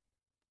them.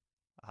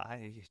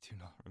 I do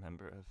not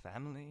remember a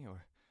family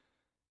or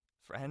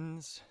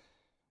friends.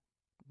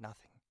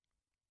 Nothing.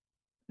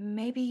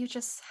 Maybe you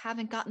just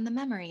haven't gotten the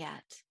memory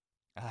yet.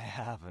 I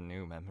have a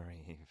new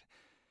memory, Eve.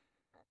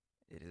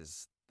 It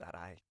is that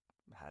I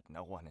had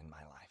no one in my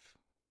life.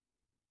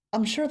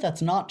 I'm sure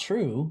that's not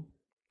true.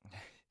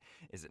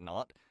 Is it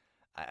not?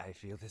 I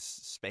feel this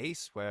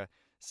space where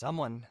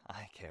someone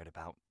I cared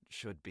about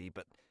should be,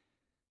 but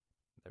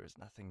there is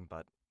nothing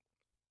but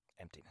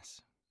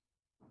emptiness.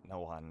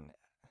 No one.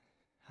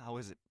 How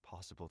is it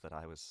possible that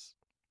I was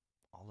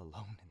all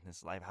alone in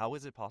this life? How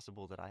is it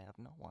possible that I have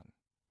no one?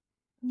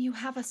 You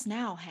have us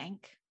now,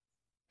 Hank.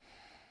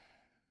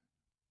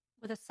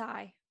 With a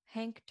sigh,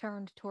 Hank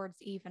turned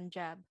towards Eve and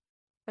Jeb,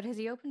 but as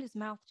he opened his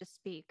mouth to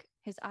speak,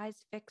 his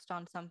eyes fixed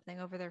on something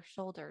over their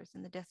shoulders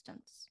in the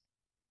distance.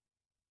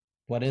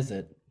 What is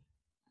it?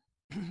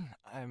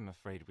 I'm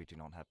afraid we do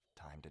not have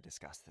time to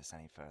discuss this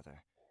any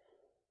further.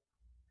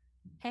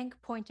 Hank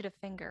pointed a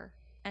finger,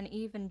 and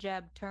Eve and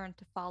Jeb turned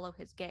to follow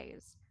his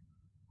gaze.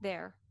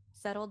 There,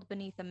 settled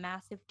beneath a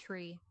massive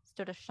tree,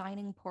 stood a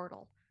shining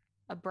portal,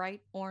 a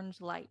bright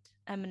orange light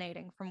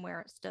emanating from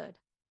where it stood.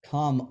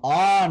 Come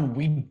on,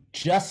 we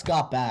just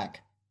got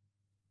back.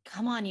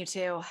 Come on, you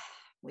two.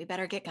 We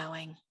better get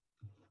going.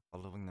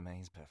 Following the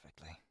maze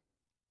perfectly.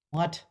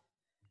 What?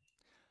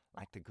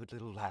 Like the good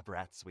little lab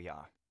rats we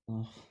are.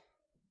 Ugh.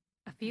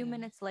 A few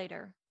minutes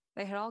later,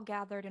 They had all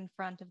gathered in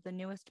front of the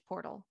newest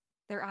portal,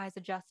 their eyes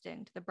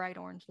adjusting to the bright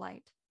orange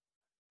light.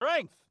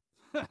 Strength!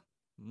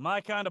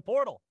 My kind of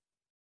portal.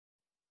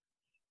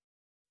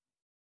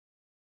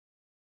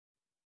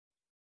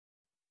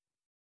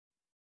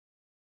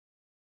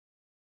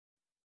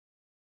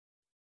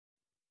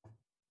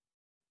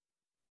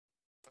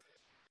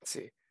 Let's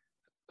see.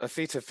 A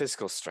feat of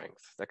physical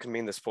strength. That could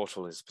mean this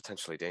portal is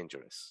potentially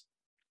dangerous.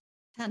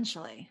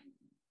 Potentially.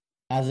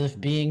 As if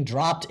being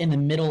dropped in the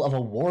middle of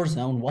a war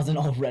zone wasn't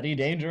already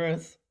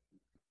dangerous.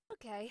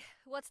 Okay,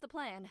 what's the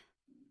plan?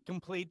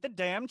 Complete the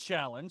damn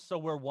challenge so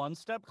we're one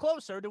step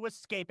closer to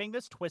escaping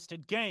this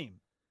twisted game.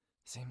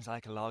 Seems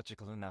like a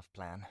logical enough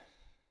plan.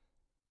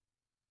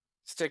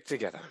 Stick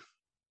together.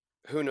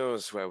 Who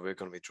knows where we're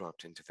going to be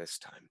dropped into this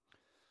time?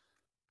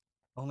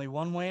 Only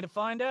one way to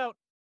find out.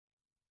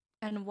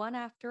 And one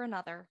after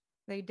another,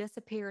 they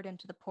disappeared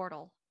into the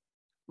portal.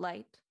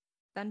 Light,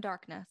 then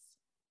darkness,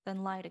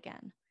 then light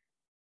again.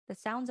 The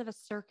sounds of a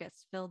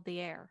circus filled the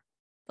air.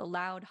 The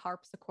loud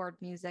harpsichord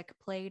music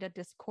played a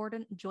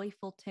discordant,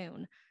 joyful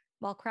tune,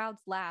 while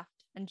crowds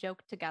laughed and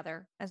joked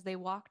together as they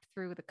walked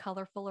through the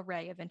colorful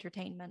array of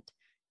entertainment.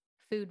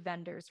 Food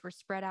vendors were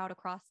spread out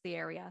across the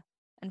area,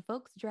 and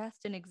folks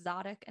dressed in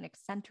exotic and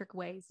eccentric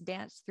ways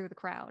danced through the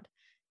crowd.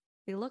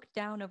 They looked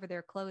down over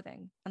their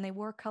clothing, and they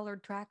wore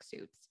colored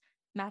tracksuits,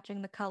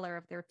 matching the color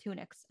of their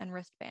tunics and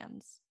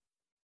wristbands.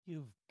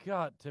 You've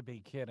got to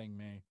be kidding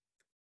me.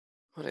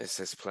 What is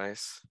this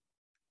place?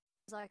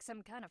 It's like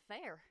some kind of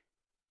fair.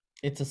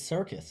 It's a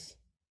circus.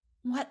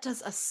 What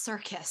does a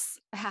circus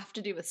have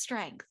to do with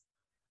strength?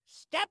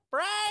 Step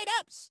right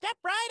up! Step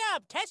right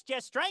up! Test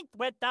your strength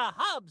with the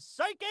Hub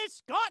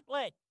Circus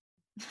Gauntlet!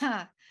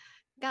 Ha,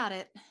 got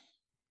it.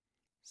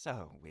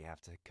 So, we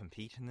have to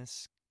compete in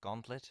this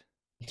gauntlet?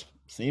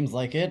 Seems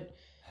like it.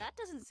 That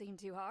doesn't seem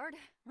too hard,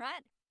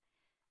 right?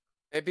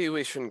 Maybe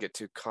we shouldn't get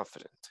too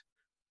confident.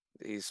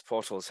 These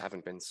portals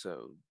haven't been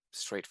so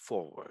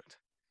straightforward.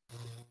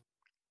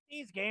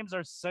 These games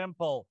are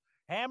simple.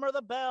 Hammer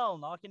the bell,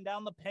 knocking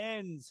down the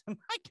pins.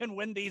 I can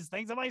win these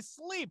things in my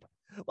sleep.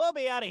 We'll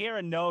be out of here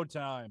in no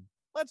time.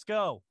 Let's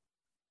go.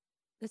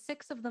 The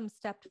six of them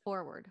stepped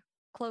forward,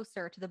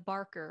 closer to the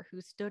barker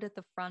who stood at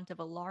the front of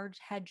a large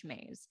hedge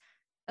maze.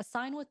 A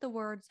sign with the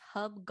words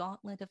Hub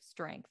Gauntlet of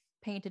Strength,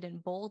 painted in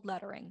bold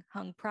lettering,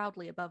 hung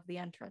proudly above the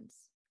entrance.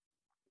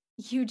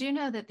 You do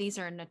know that these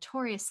are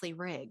notoriously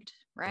rigged,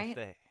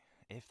 right?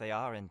 If they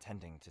are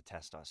intending to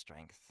test our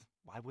strength,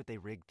 why would they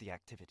rig the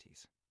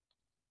activities?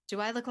 Do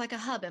I look like a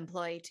Hub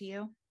employee to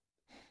you?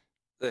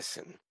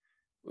 Listen,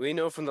 we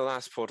know from the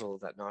last portal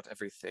that not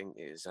everything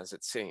is as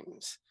it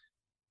seems.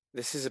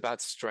 This is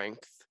about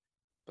strength,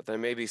 but there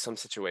may be some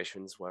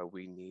situations where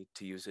we need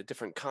to use a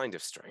different kind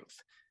of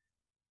strength.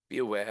 Be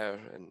aware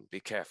and be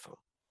careful.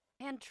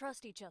 And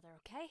trust each other,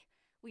 okay?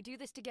 We do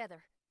this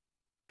together.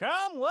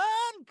 Come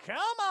one, come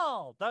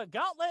all. The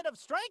Gauntlet of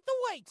Strength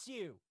awaits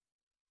you.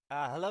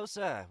 Hello,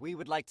 sir. We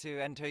would like to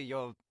enter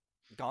your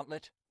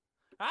gauntlet.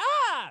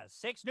 Ah,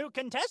 6 new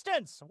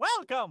contestants.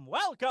 Welcome,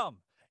 welcome.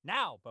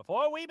 Now,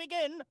 before we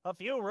begin, a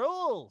few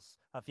rules,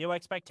 a few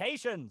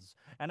expectations,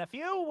 and a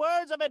few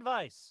words of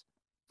advice.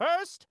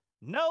 First,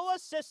 no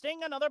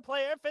assisting another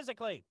player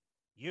physically.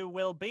 You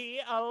will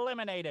be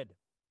eliminated.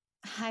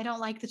 I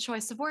don't like the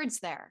choice of words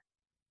there.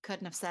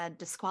 Couldn't have said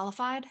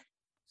disqualified.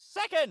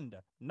 Second,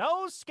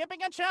 no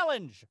skipping a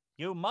challenge.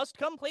 You must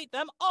complete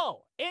them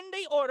all in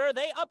the order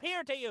they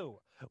appear to you.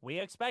 We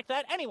expect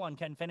that anyone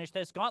can finish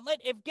this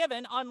gauntlet if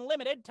given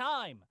unlimited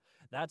time.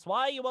 That's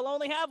why you will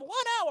only have 1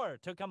 hour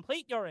to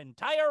complete your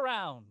entire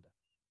round.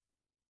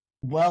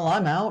 Well,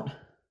 I'm out.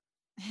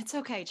 It's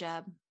okay,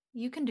 Jeb.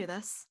 You can do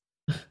this.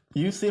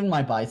 You've seen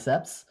my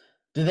biceps.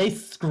 Do they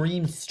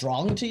scream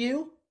strong to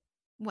you?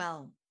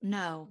 Well,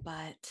 no,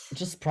 but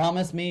Just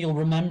promise me you'll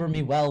remember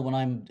me well when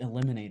I'm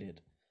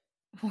eliminated.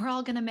 we're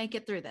all gonna make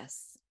it through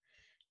this.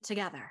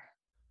 Together.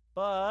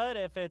 But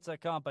if it's a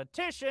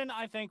competition,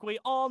 I think we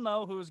all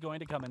know who's going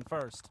to come in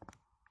first.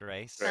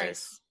 Grace?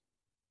 Grace.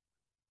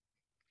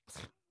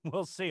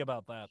 We'll see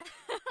about that.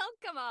 Oh,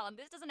 come on.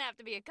 This doesn't have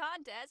to be a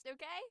contest,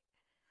 okay?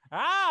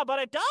 Ah, but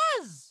it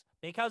does!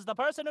 Because the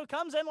person who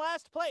comes in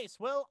last place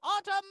will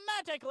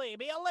automatically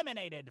be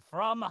eliminated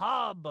from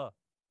Hub.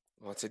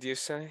 What did you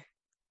say?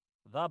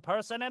 The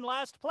person in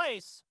last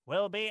place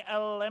will be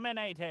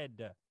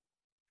eliminated.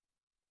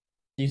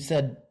 You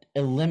said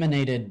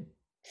eliminated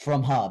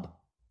from Hub.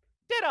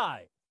 Did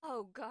I?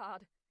 Oh,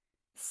 God.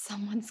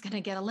 Someone's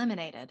gonna get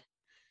eliminated.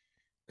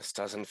 This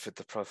doesn't fit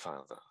the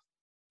profile, though.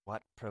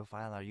 What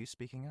profile are you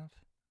speaking of?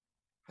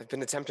 I've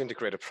been attempting to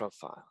create a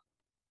profile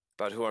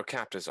about who our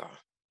captors are,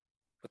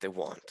 what they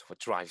want, what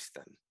drives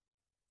them.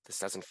 This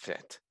doesn't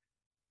fit.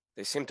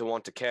 They seem to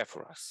want to care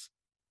for us.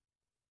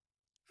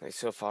 They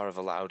so far have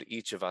allowed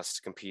each of us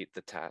to complete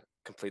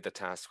the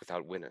task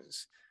without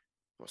winners,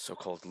 or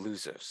so-called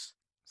losers.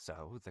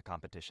 So, the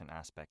competition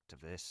aspect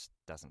of this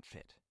doesn't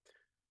fit.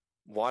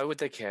 Why would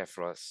they care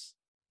for us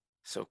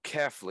so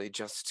carefully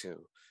just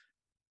to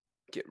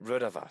get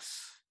rid of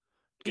us?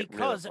 Get rid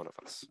Because- of one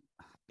of us.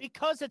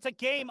 Because it's a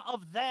game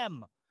of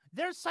them.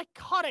 They're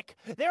psychotic.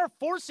 They're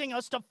forcing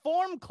us to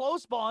form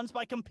close bonds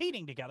by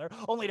competing together,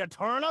 only to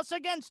turn us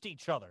against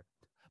each other.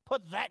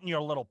 Put that in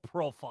your little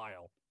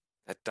profile.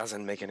 That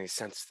doesn't make any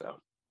sense, though.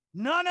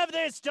 None of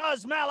this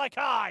does,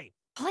 Malachi!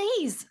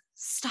 Please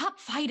stop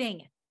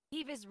fighting.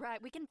 Eve is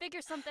right. We can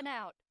figure something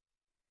out.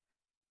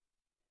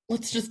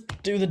 Let's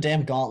just do the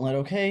damn gauntlet,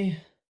 okay?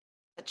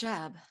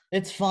 Jeb.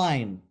 It's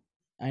fine.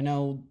 I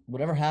know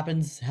whatever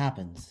happens,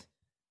 happens.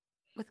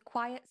 With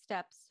quiet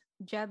steps,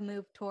 Jeb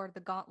moved toward the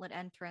gauntlet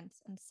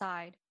entrance and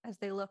sighed as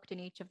they looked in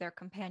each of their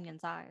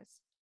companions' eyes.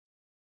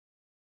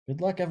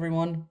 Good luck,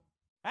 everyone.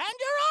 And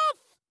you're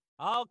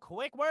off! A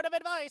quick word of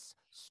advice.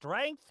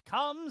 Strength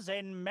comes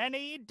in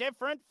many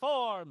different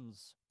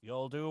forms.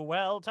 You'll do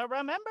well to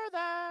remember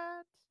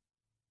that.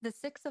 The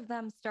 6 of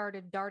them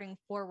started darting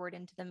forward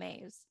into the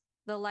maze.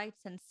 The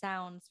lights and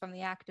sounds from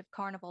the active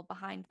carnival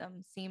behind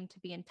them seemed to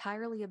be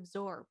entirely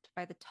absorbed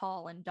by the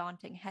tall and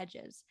daunting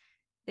hedges.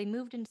 They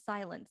moved in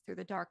silence through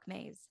the dark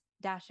maze,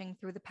 dashing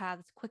through the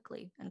paths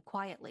quickly and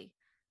quietly.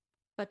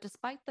 But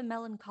despite the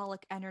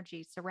melancholic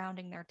energy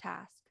surrounding their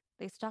task,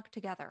 they stuck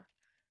together,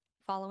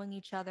 following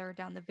each other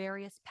down the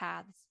various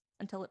paths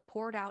until it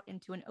poured out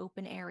into an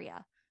open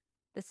area.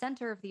 The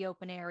center of the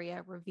open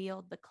area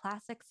revealed the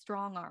classic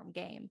strong-arm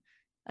game.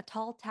 A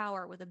tall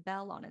tower with a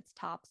bell on its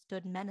top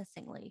stood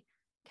menacingly,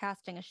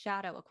 casting a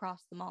shadow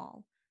across them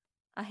all.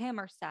 A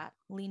hammer sat,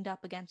 leaned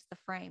up against the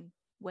frame,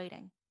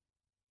 waiting.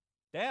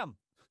 Damn,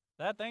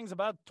 that thing's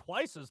about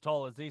twice as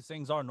tall as these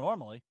things are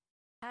normally.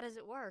 How does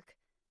it work?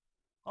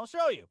 I'll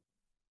show you.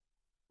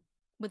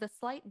 With a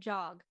slight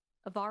jog,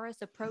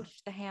 Avaris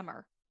approached the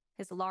hammer.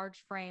 His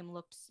large frame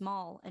looked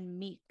small and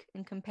meek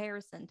in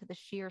comparison to the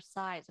sheer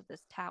size of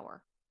this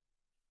tower.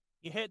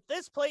 You hit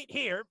this plate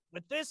here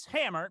with this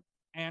hammer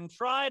and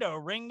try to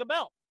ring the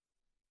bell.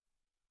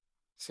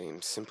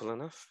 Seems simple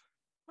enough.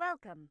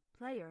 Welcome,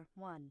 player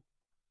 1.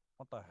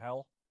 What the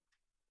hell?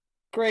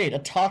 Great, a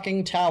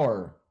talking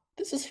tower.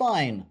 This is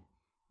fine.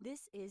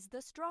 This is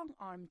the Strong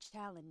Arm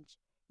Challenge.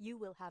 You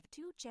will have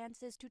 2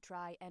 chances to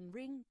try and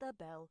ring the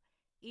bell.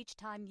 Each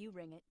time you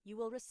ring it, you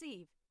will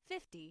receive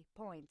 50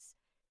 points.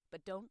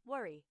 But don't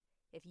worry,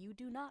 if you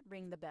do not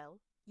ring the bell,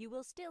 you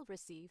will still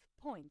receive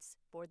points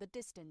for the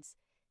distance.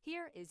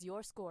 Here is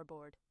your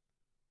scoreboard.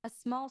 A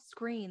small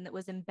screen that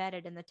was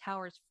embedded in the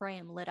tower's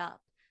frame lit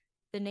up.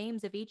 The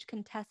names of each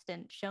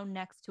contestant shown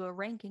next to a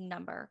ranking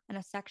number and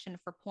a section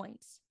for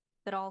points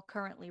that all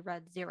currently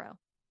read 0.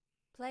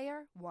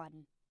 Player 1,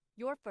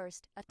 your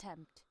first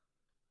attempt.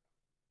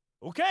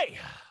 Okay,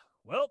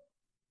 well,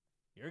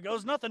 here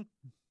goes nothing.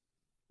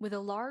 With a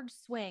large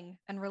swing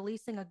and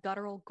releasing a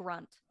guttural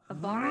grunt,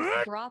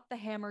 Avaris brought the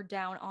hammer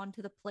down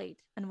onto the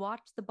plate and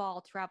watched the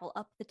ball travel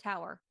up the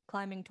tower,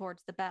 climbing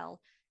towards the bell,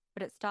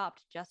 but it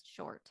stopped just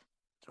short.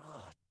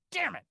 Ugh,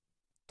 damn it!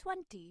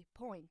 20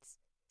 points.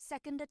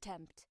 Second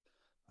attempt.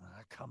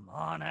 Come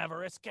on,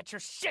 Avarice, get your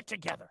shit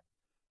together!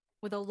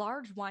 With a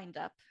large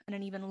windup and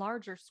an even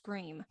larger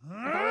scream,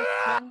 Avaris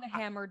swung the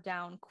hammer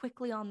down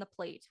quickly on the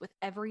plate with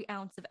every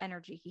ounce of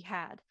energy he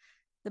had.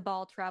 The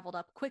ball traveled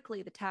up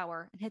quickly the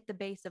tower and hit the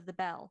base of the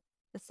bell.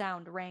 The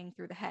sound rang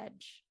through the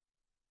hedge.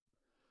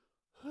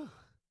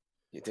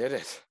 You did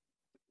it.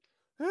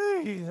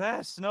 Hey,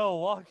 that's no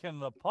walk in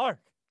the park.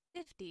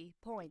 50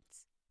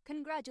 points.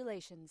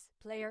 Congratulations,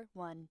 player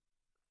 1.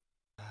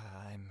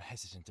 I'm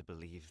hesitant to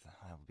believe that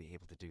I'll be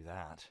able to do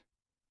that.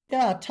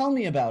 Yeah, tell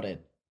me about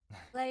it.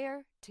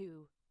 Player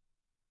 2.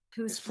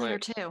 Who's It's player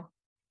fine. 2?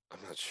 I'm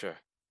not sure.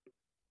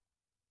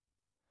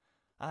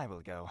 I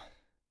will go.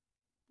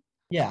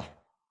 Yeah,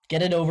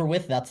 get it over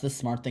with. That's the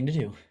smart thing to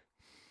do.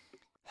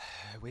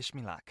 Wish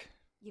me luck.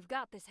 You've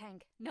got this,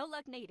 Hank. No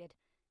luck needed.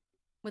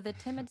 With a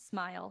timid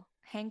smile,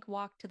 Hank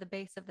walked to the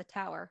base of the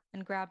tower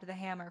and grabbed the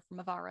hammer from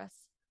Avaris.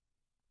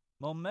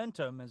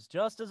 Momentum is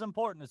just as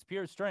important as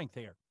pure strength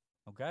here,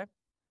 okay?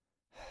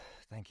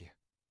 Thank you.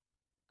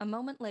 A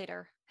moment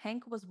later,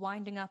 Hank was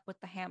winding up with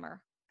the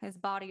hammer, his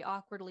body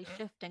awkwardly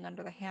shifting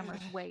under the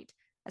hammer's weight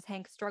as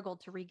Hank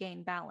struggled to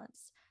regain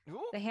balance.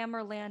 The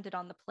hammer landed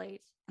on the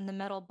plate, and the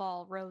metal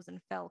ball rose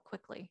and fell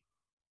quickly.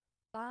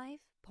 5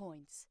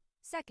 points.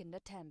 Second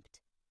attempt.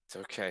 It's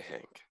okay,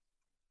 Hank.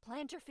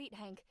 Plant your feet,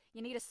 Hank.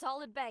 You need a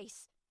solid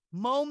base.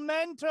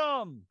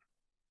 Momentum!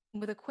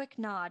 With a quick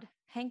nod,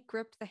 Hank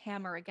gripped the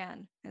hammer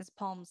again, his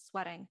palms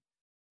sweating.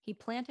 He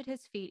planted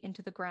his feet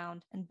into the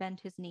ground and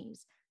bent his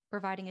knees,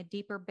 providing a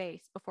deeper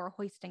base before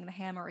hoisting the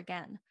hammer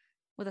again.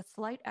 With a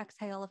slight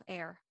exhale of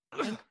air,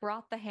 Hank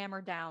brought the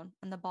hammer down,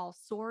 and the ball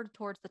soared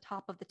towards the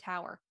top of the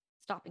tower,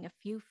 stopping a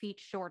few feet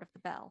short of the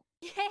bell.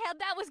 Yeah,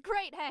 that was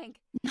great, Hank.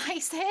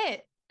 Nice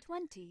hit.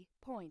 20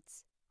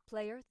 points.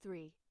 Player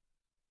 3.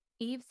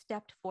 Eve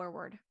stepped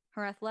forward.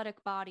 Her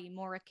athletic body,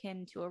 more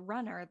akin to a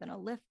runner than a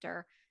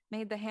lifter,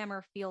 made the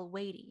hammer feel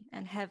weighty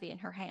and heavy in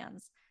her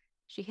hands.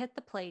 She hit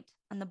the plate,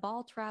 and the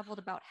ball traveled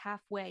about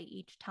halfway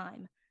each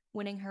time,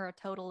 winning her a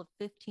total of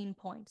 15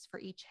 points for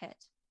each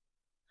hit.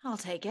 I'll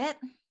take it.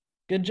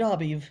 Good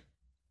job, Eve.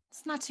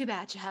 It's not too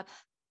bad, Jeb.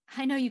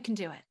 I know you can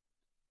do it.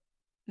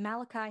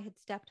 Malachi had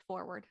stepped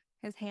forward,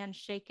 his hand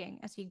shaking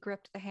as he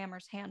gripped the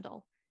hammer's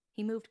handle.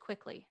 He moved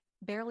quickly,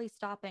 barely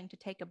stopping to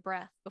take a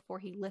breath before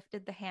he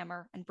lifted the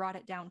hammer and brought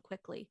it down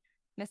quickly,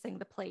 missing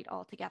the plate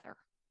altogether.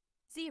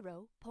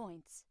 0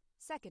 points.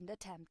 Second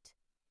attempt.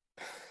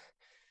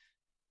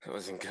 That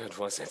wasn't good,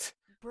 was it?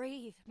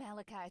 Breathe,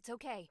 Malachi. It's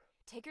okay.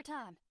 Take your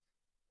time.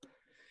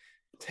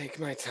 Take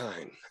my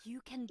time.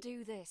 You can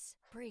do this.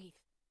 Breathe.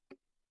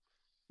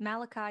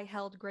 Malachi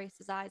held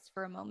Grace's eyes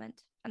for a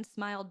moment and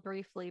smiled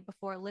briefly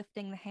before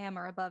lifting the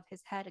hammer above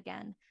his head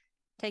again.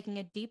 Taking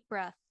a deep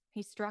breath,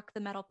 he struck the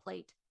metal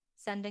plate,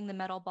 sending the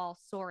metal ball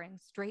soaring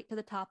straight to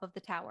the top of the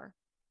tower.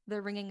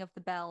 The ringing of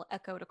the bell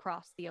echoed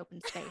across the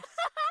open space.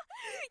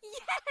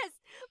 Yes!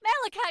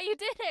 Malachi, you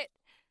did it!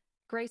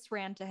 Grace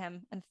ran to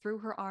him and threw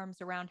her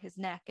arms around his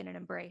neck in an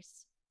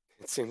embrace.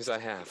 It seems I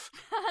have.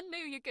 I knew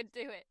you could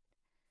do it.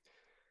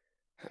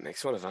 That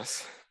makes one of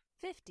us.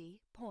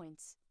 50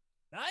 points.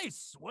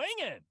 Nice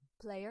swinging.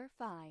 Player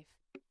 5.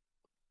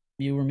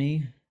 You or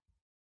me?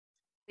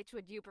 Which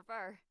would you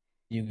prefer?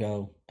 You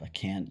go. I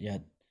can't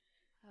yet.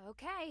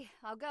 Okay,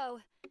 I'll go.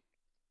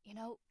 You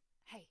know,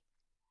 hey,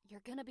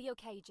 you're gonna be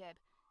okay, Jeb.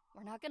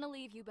 We're not gonna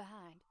leave you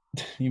behind.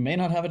 You may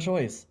not have a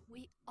choice.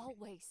 We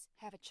always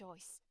have a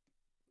choice.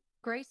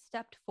 Grace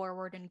stepped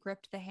forward and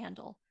gripped the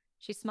handle.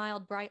 She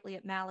smiled brightly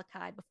at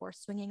Malachi before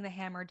swinging the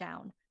hammer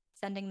down,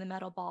 sending the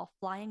metal ball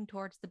flying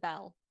towards the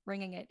bell,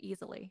 ringing it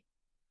easily.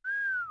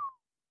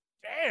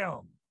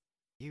 Damn.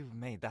 You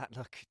made that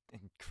look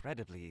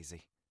incredibly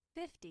easy.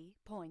 50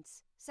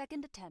 points.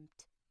 Second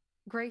attempt.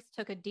 Grace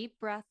took a deep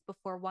breath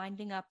before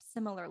winding up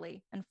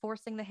similarly and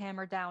forcing the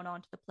hammer down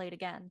onto the plate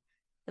again,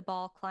 the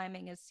ball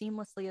climbing as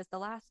seamlessly as the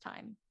last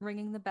time,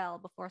 ringing the bell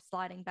before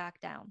sliding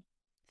back down.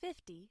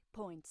 50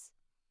 points.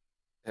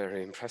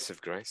 Very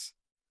impressive, Grace.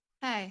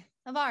 Hey,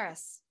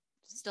 Avaris,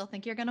 still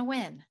think you're gonna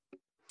win?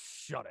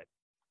 Shut it.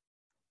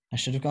 I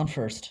should have gone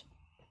first.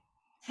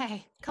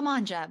 Hey, come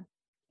on, Jeb.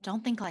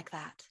 Don't think like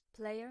that.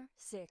 Player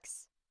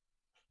 6.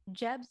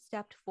 Jeb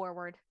stepped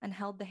forward and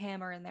held the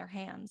hammer in their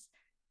hands.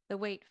 The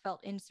weight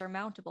felt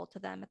insurmountable to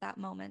them at that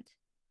moment.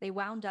 They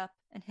wound up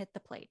and hit the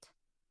plate.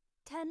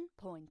 10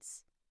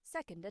 points.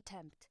 Second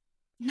attempt.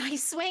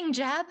 Nice swing,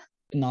 Jeb.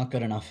 Not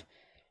good enough.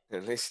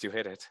 At least you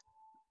hit it.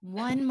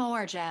 One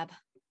more, Jeb.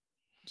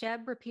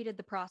 Jeb repeated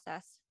the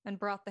process and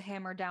brought the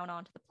hammer down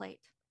onto the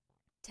plate.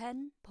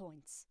 10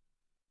 points.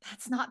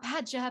 That's not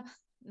bad, Jeb.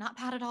 Not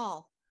bad at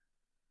all.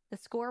 The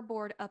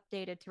scoreboard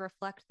updated to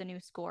reflect the new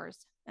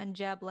scores, and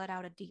Jeb let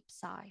out a deep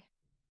sigh.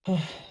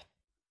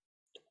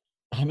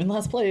 I'm in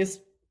last place.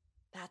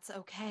 That's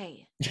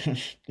okay.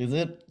 Is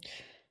it?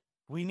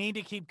 We need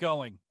to keep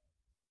going.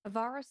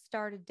 Avaris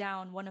started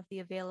down one of the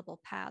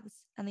available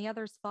paths, and the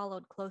others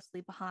followed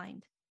closely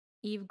behind.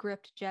 Eve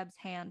gripped Jeb's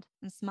hand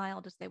and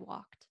smiled as they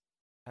walked.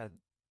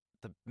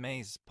 The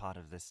maze part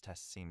of this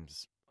test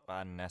seems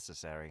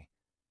unnecessary.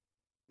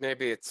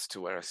 Maybe it's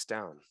to wear us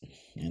down.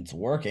 It's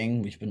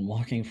working. We've been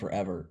walking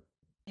forever.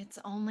 It's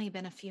only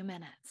been a few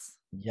minutes.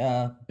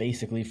 Yeah,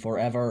 basically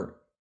forever.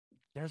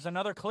 There's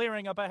another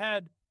clearing up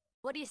ahead.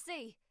 What do you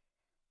see?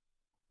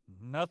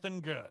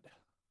 Nothing good.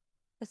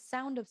 The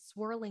sound of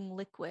swirling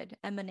liquid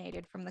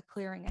emanated from the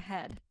clearing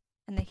ahead,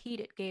 and the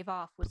heat it gave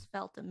off was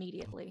felt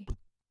immediately.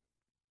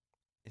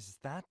 Is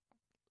that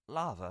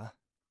lava?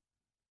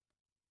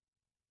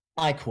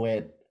 I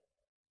quit.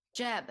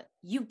 Jeb,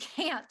 you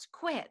can't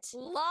quit.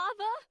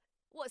 Lava?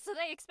 What, so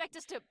they expect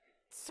us to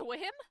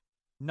swim?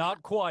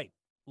 Not quite.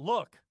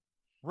 Look.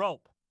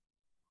 Rope.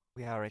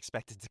 We are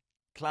expected to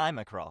climb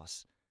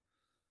across.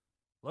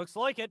 Looks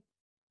like it.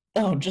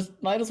 Oh, just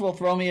might as well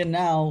throw me in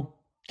now.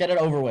 Get it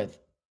over with.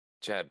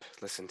 Jeb,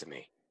 listen to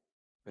me.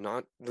 We're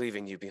not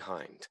leaving you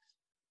behind.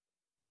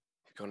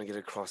 You're going to get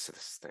across to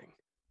this thing.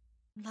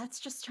 Let's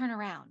just turn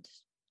around.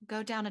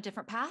 Go down a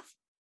different path?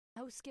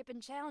 No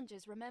skipping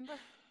challenges, remember?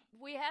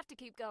 We have to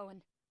keep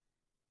going.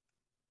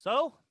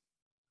 So,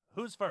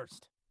 who's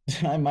first?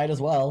 I might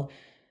as well.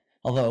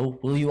 Although,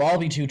 will you all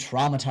be too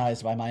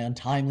traumatized by my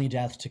untimely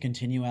death to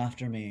continue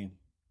after me?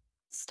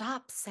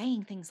 Stop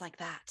saying things like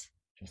that.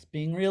 Just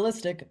being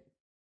realistic.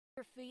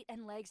 Your feet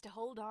and legs to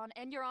hold on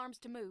and your arms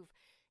to move.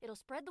 It'll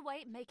spread the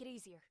weight and make it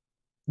easier.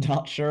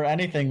 Not sure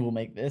anything will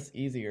make this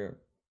easier.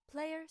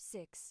 Player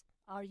 6,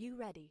 are you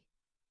ready?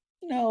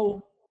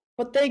 No,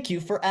 but thank you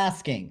for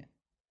asking.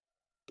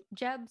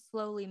 Jeb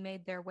slowly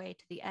made their way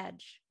to the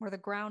edge, where the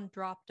ground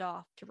dropped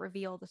off to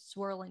reveal the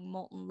swirling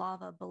molten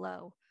lava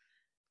below.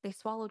 They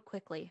swallowed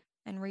quickly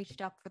and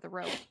reached up for the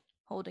rope,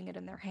 holding it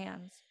in their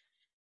hands.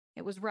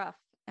 It was rough,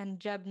 and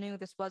Jeb knew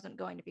this wasn't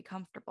going to be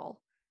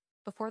comfortable.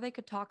 Before they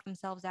could talk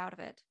themselves out of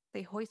it,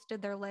 they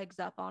hoisted their legs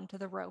up onto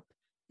the rope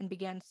and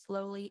began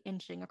slowly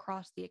inching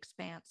across the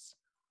expanse.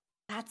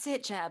 That's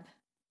it, Jeb.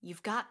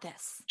 You've got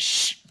this.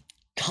 Shh!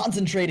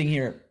 Concentrating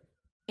here.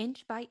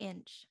 Inch by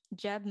inch,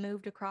 Jeb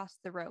moved across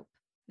the rope,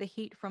 the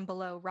heat from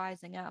below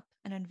rising up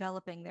and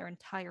enveloping their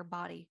entire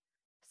body.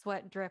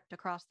 Sweat dripped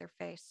across their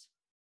face.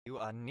 You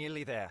are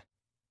nearly there.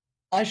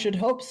 I should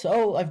hope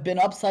so. I've been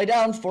upside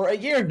down for a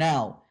year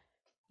now.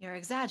 You're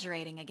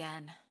exaggerating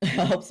again.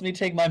 Helps me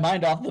take my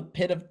mind off the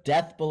pit of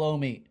death below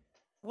me.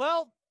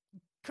 Well,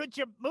 could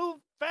you move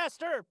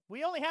faster?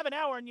 We only have an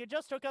hour and you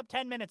just took up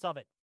 10 minutes of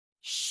it.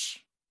 Shh.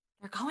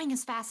 They're going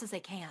as fast as they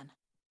can.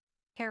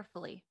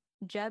 Carefully,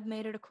 Jeb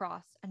made it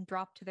across and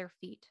dropped to their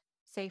feet,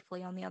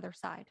 safely on the other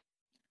side.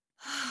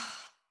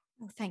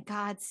 Oh, thank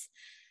gods.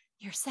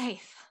 You're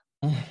safe.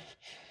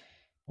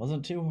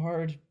 Wasn't too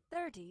hard.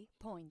 30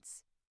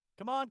 points.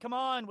 Come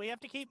on. We have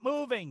to keep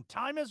moving.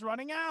 Time is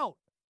running out.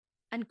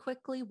 And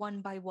quickly,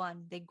 one by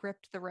one, they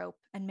gripped the rope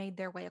and made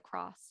their way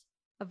across.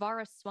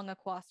 Avaris swung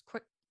across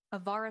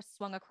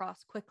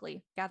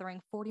quickly,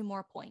 gathering 40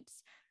 more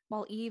points,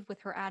 while Eve,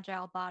 with her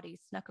agile body,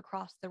 snuck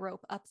across the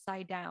rope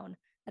upside down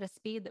at a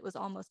speed that was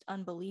almost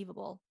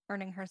unbelievable,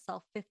 earning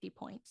herself 50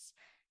 points.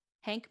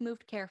 Hank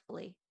moved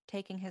carefully,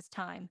 taking his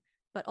time,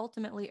 but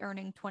ultimately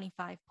earning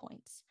 25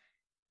 points.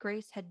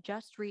 Grace had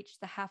just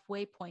reached the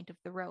halfway point of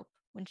the rope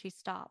when she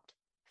stopped,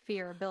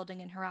 fear building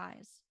in her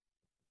eyes.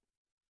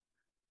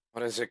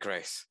 What is it,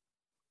 Grace?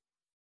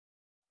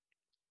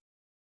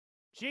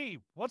 Gee,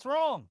 what's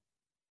wrong?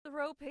 The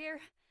rope here,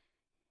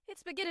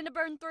 it's beginning to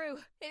burn through.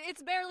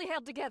 It's barely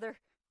held together.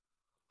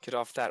 Get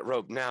off that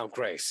rope now,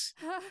 Grace.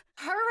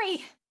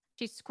 Hurry!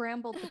 She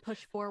scrambled to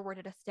push forward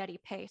at a steady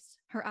pace,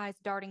 her eyes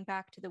darting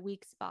back to the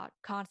weak spot,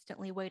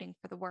 constantly waiting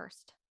for the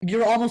worst.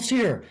 You're almost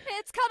here.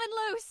 It's coming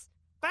loose.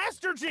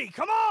 Faster, G!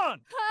 Come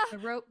on! The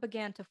rope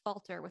began to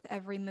falter with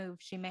every move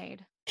she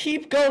made.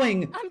 Keep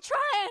going. I'm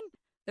trying.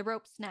 The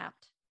rope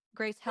snapped.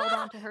 Grace held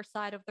onto her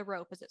side of the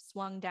rope as it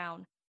swung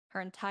down.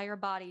 Her entire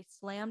body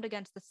slammed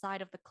against the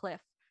side of the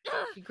cliff.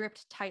 She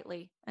gripped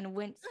tightly and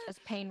winced as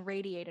pain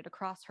radiated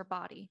across her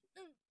body.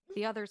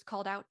 The others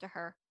called out to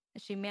her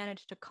as she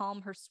managed to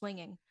calm her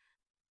swinging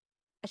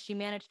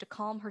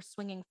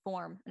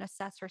form and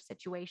assess her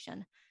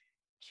situation.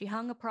 She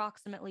hung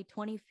approximately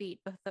 20 feet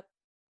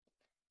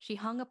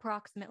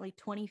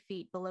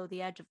below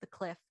the edge of the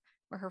cliff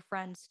where her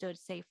friend stood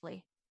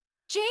safely.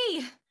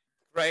 Gee!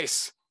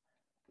 Grace!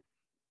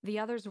 The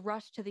others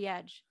rushed to the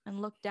edge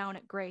and looked down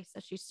at Grace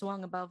as she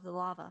swung above the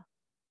lava.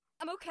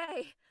 I'm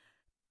okay.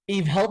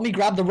 Eve, help me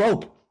grab the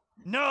rope.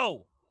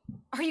 No!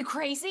 Are you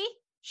crazy?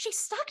 She's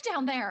stuck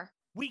down there.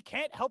 We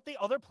can't help the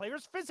other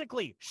players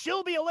physically.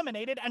 She'll be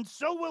eliminated, and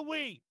so will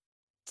we.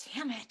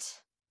 Damn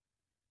it.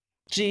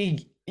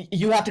 Gee,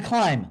 you have to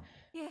climb.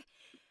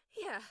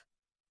 Yeah.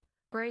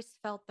 Grace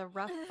felt the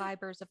rough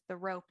fibers of the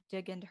rope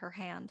dig into her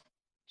hand.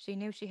 She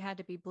knew she had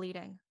to be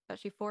bleeding, but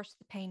she forced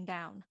the pain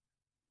down.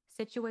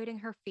 Situating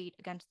her feet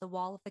against the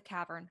wall of the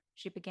cavern,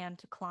 she began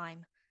to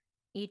climb.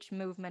 Each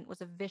movement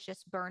was a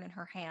vicious burn in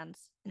her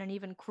hands and an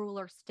even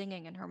crueler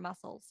stinging in her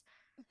muscles.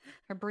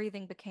 Her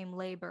breathing became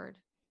labored,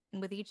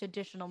 and with each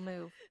additional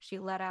move, she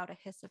let out a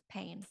hiss of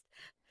pain.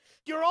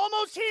 You're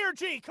almost here,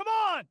 G! Come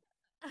on!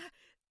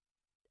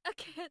 I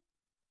can't.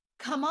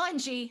 Come on,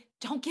 G.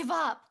 Don't give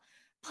up.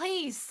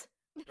 Please.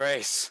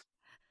 Grace!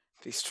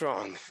 Be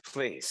strong,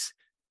 please.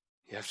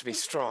 You have to be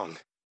strong.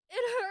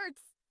 It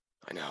hurts.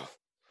 I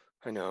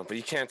know, but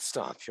you can't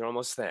stop. You're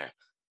almost there.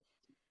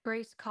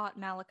 Grace caught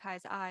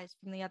Malachi's eyes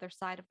from the other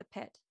side of the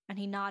pit, and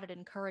he nodded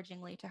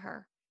encouragingly to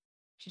her.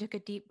 She took a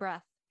deep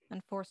breath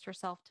and forced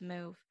herself to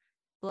move,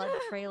 blood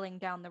trailing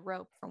down the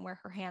rope from where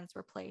her hands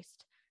were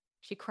placed.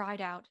 She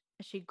cried out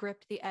as she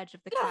gripped the edge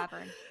of the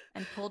cavern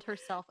and pulled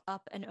herself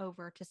up and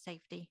over to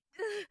safety.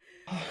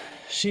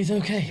 She's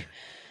okay.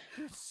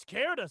 You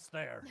scared us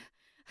there.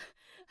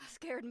 I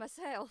scared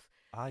myself.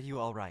 Are you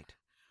all right?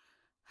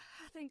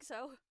 I think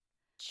so.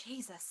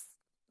 Jesus.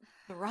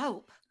 The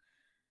rope.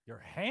 Your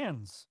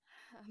hands.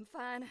 I'm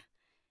fine.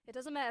 It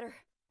doesn't matter.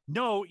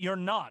 No, you're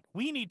not.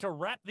 We need to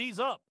wrap these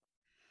up.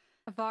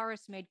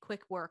 Avaris made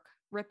quick work,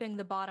 ripping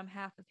the bottom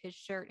half of his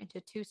shirt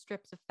into 2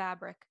 strips of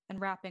fabric and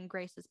wrapping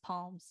Grace's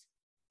palms.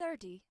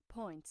 30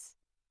 points.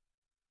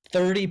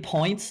 30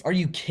 points? Are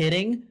you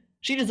kidding?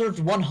 She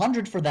deserves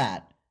 100 for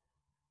that.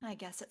 I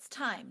guess it's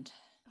timed.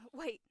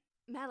 Wait,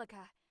 Malachi.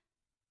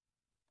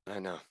 I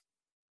know.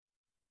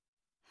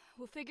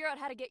 We'll figure out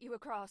how to get you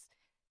across.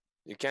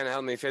 You can't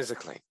help me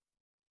physically.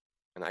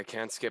 And I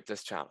can't skip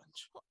this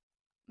challenge.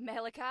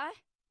 Malachi?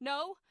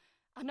 No.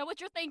 I know what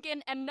you're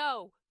thinking, and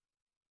no.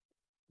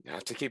 You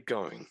have to keep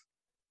going.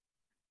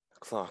 The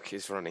clock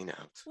is running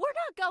out. We're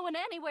not going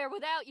anywhere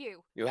without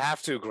you. You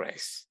have to,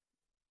 Grace.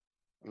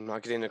 I'm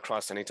not getting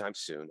across anytime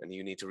soon, and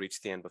you need to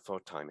reach the end before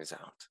time is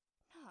out.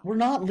 No. We're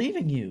not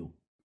leaving you.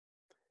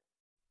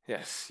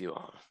 Yes, you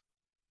are.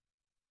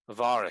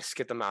 Avaris,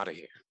 get them out of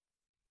here.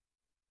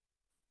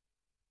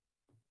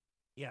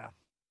 Yeah.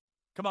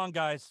 Come on,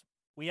 guys.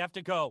 We have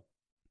to go.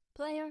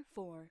 Player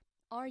 4,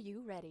 are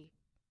you ready?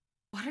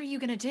 What are you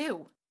gonna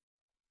do?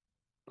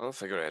 I'll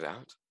figure it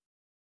out.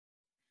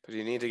 But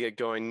you need to get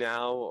going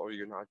now, or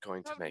you're not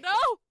going to make it.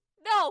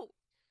 No!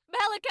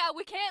 Malachi,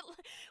 we can't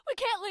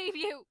leave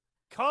you.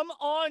 Come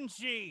on,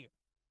 G.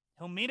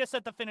 He'll meet us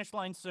at the finish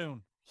line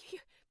soon.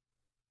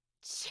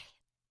 Shit.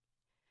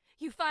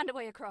 You find a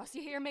way across,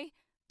 you hear me?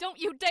 Don't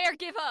you dare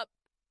give up.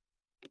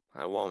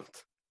 I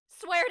won't.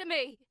 Swear to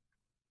me.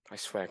 I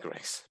swear,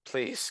 Grace.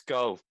 Please,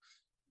 go.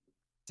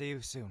 See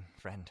you soon,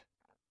 friend.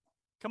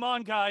 Come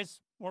on,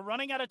 guys. We're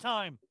running out of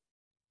time.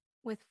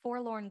 With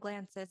forlorn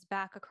glances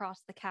back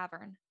across the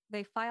cavern,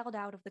 they filed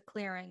out of the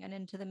clearing and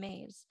into the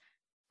maze.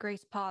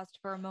 Grace paused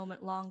for a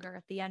moment longer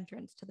at the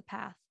entrance to the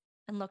path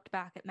and looked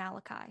back at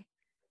Malachi.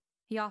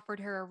 He offered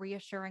her a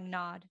reassuring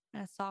nod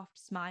and a soft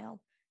smile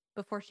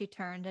before she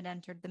turned and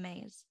entered the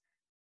maze.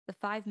 The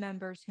 5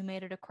 members who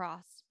made it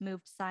across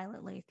moved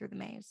silently through the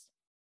maze.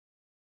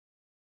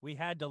 We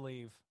had to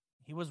leave.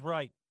 He was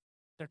right.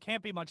 There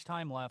can't be much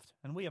time left,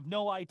 and we have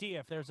no idea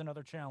if there's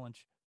another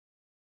challenge.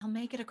 He'll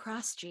make it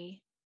across,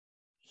 G.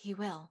 He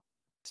will.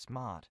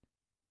 Smart.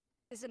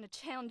 Isn't a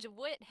challenge of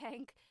wit,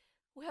 Hank.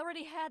 We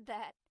already had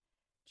that.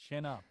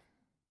 Chin up.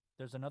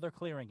 There's another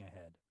clearing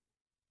ahead.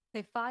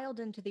 They filed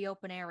into the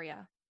open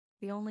area.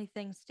 The only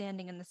thing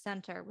standing in the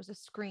center was a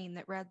screen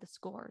that read the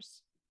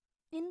scores.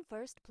 In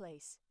first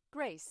place,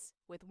 Grace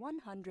with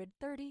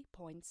 130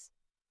 points.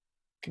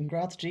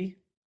 Congrats, G.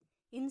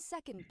 In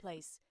second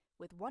place,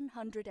 with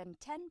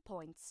 110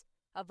 points,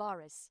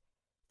 Avaris.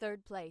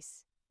 Third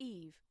place,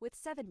 Eve with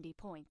 70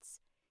 points.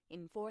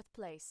 In fourth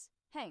place,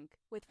 Hank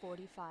with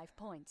 45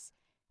 points.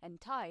 And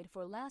tied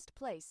for last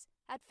place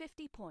at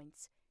 50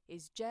 points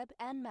is Jeb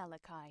and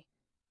Malachi.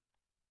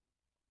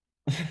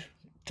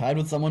 Tied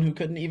with someone who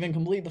couldn't even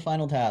complete the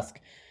final task.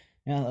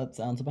 Yeah, that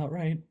sounds about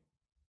right.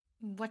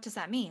 What does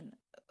that mean?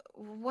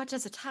 What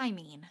does a tie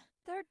mean?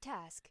 Third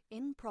task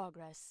in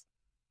progress.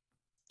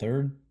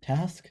 Third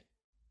task?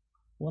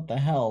 What the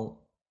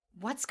hell?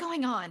 What's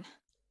going on?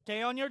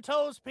 Stay on your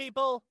toes,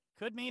 people.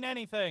 Could mean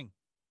anything.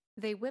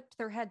 They whipped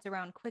their heads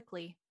around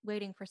quickly,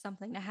 waiting for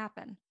something to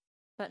happen,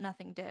 but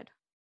nothing did.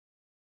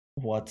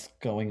 What's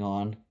going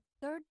on?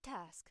 Third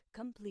task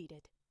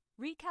completed.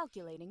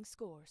 Recalculating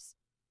scores.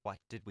 What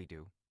did we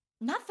do?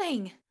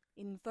 Nothing.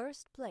 In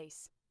first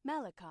place,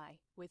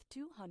 Malachi with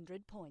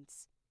 200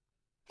 points.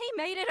 He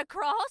made it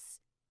across!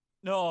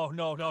 No.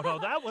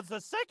 That was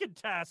the second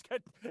task.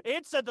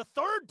 It said the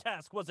third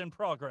task was in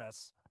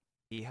progress.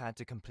 He had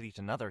to complete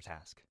another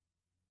task.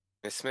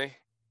 Miss me?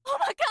 Oh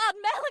my god,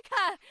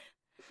 Malachi!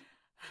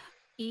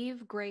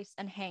 Eve, Grace,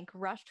 and Hank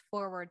rushed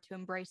forward to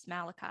embrace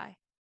Malachi.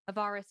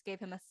 Avaris gave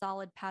him a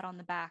solid pat on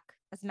the back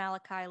as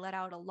Malachi let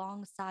out a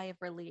long sigh of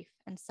relief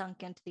and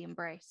sunk into the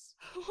embrace.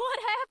 What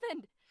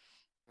happened?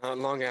 Not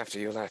long after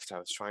you left, I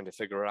was trying to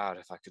figure out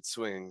if I could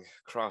swing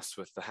across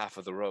with the half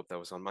of the rope that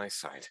was on my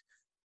side.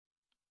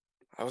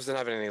 I wasn't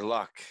having any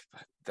luck,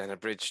 but then a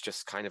bridge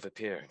just kind of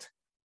appeared.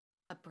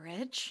 A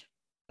bridge?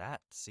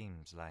 That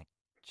seems like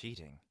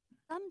cheating.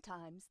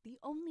 Sometimes the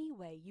only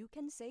way you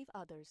can save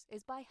others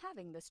is by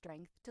having the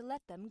strength to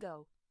let them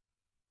go.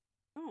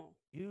 Oh.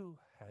 You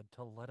had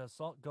to let us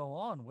all go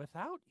on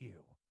without you.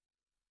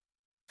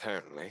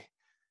 Apparently.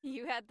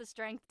 You had the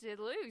strength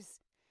to lose.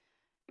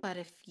 But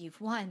if you've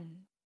won,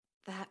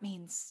 that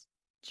means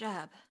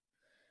Jeb.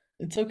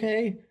 It's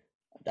okay.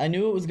 I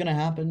knew it was gonna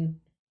happen.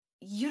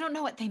 You don't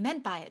know what they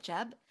meant by it,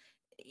 Jeb.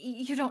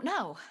 You don't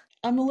know.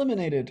 I'm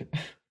eliminated.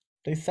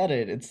 They said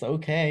it. It's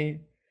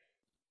okay.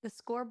 The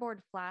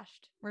scoreboard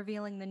flashed,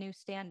 revealing the new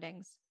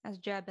standings, as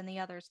Jeb and the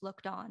others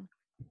looked on.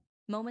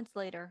 Moments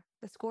later,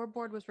 the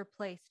scoreboard was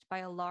replaced by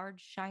a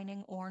large,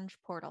 shining orange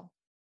portal.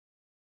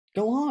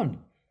 Go on.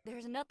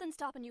 There's nothing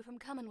stopping you from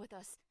coming with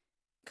us.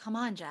 Come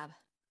on, Jeb.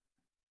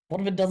 What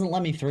if it doesn't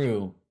let me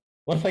through?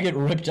 What if I get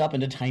ripped up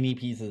into tiny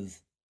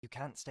pieces? You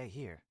can't stay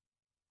here.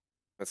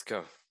 Let's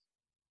go.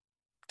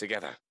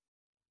 Together.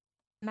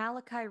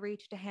 Malachi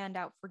reached a hand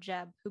out for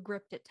Jeb, who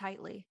gripped it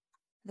tightly.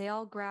 They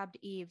all grabbed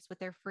Eve's with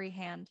their free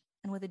hand,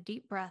 and with a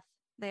deep breath,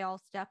 they all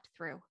stepped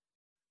through.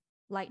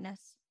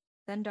 Lightness,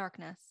 then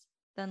darkness,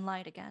 then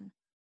light again.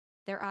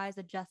 Their eyes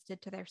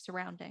adjusted to their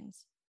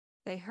surroundings.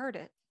 They heard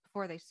it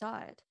before they saw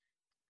it.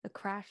 The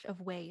crash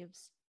of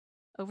waves.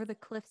 Over the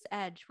cliff's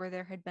edge, where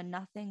there had been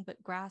nothing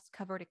but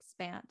grass-covered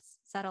expanse,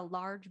 sat a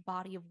large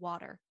body of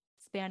water,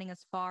 spanning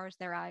as far as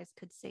their eyes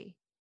could see.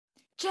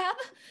 Jeb?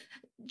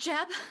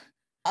 Jeb?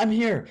 I'm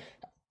here.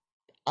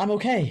 I'm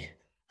okay.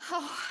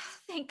 Oh,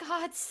 thank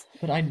gods.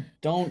 But I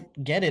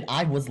don't get it.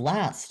 I was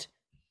last.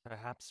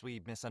 Perhaps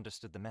we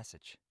misunderstood the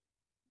message.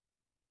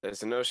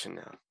 There's an ocean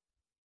now.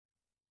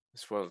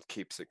 This world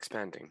keeps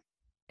expanding.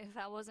 If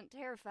I wasn't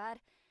terrified,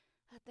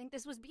 I'd think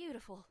this was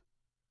beautiful.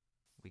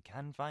 We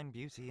can find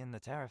beauty in the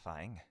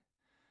terrifying.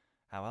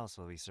 How else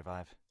will we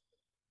survive?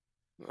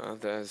 Well,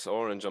 there's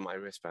orange on my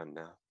wristband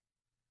now.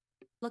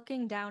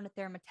 Looking down at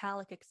their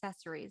metallic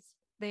accessories,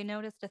 they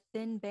noticed a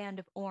thin band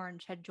of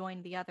orange had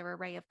joined the other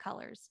array of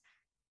colors,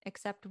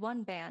 except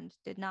one band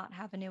did not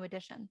have a new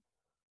addition.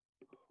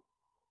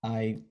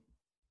 I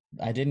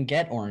didn't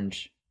get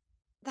orange.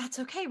 That's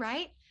okay,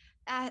 right?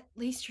 At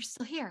least you're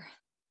still here.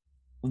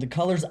 The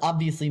colors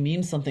obviously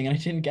mean something, and I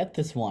didn't get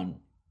this one.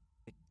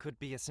 It could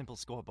be a simple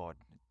scoreboard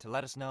to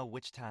let us know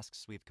which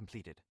tasks we've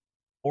completed.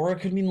 Or it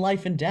could mean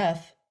life and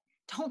death.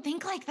 Don't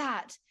think like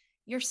that.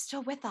 You're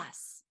still with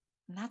us.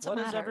 And that's what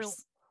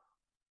matters.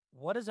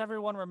 What does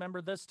everyone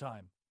remember this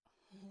time?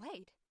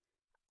 Wait.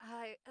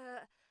 I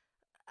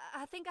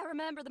think I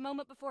remember the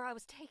moment before I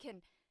was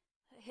taken.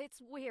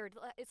 It's weird.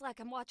 It's like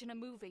I'm watching a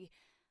movie,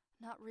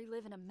 not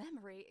reliving a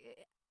memory.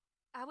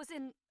 I was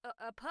in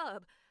a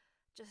pub.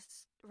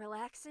 just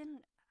relaxing.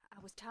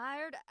 I was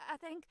tired, I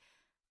think.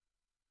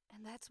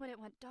 And that's when it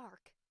went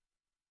dark.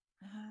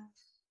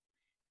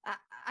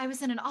 I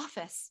was in an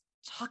office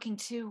talking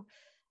to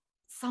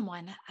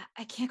someone.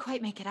 I can't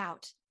quite make it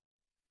out.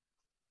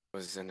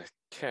 Was in a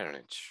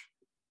carriage.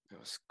 It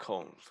was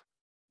cold.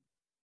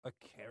 A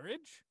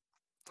carriage?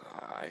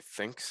 I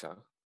think so.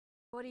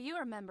 What do you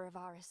remember,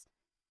 Varus?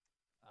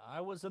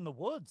 I was in the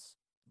woods.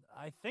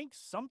 I think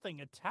something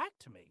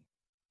attacked me.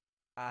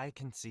 I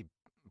can see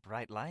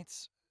bright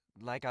lights,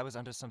 like I was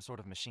under some sort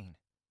of machine.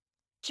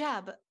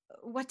 Jeb,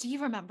 what do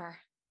you remember?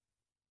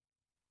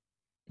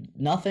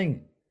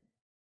 Nothing.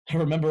 I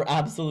remember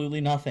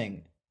absolutely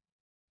nothing.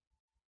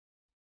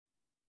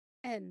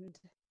 End.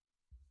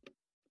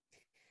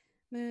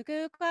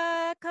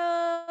 무궁화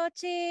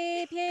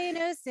꽃이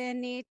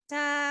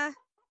피었으니까.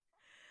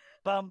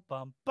 Bum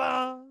bum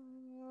bum.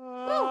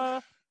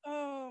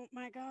 Oh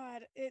my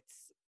God!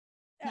 It's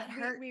That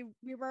hurt. we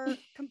were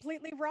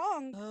completely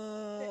wrong.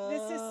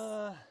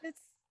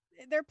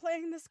 They're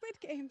playing the Squid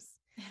Games.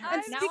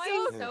 I'm now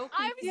speaking- I'm so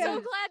I'm confused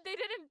so glad they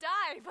didn't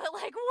die, but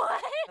like,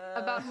 what?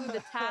 about who the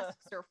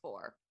tasks are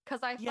for.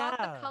 Because I thought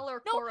Yeah. the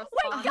color No, wait,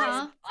 corresponded.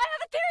 guys! I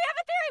have a theory!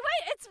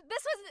 Wait,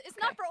 it's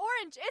not for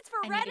orange, it's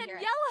for I red need to and hear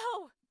it.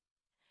 yellow!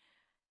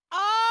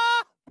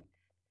 Ah!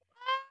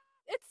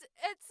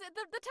 It's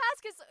the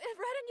task is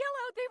red and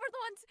yellow, they were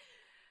the ones...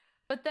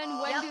 But then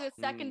when Yep. do the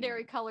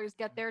secondary colors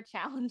get their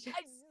challenges?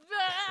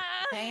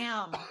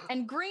 Bam.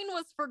 And green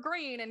was for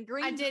green, and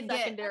green's did the get-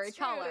 secondary That's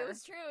true, color. it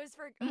was true, it was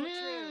for... Oh, true.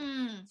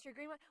 Mm. It's your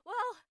green one. Well...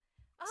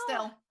 oh,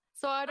 Still.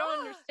 So I don't Ah.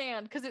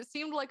 understand, because it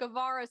seemed like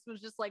Avaris was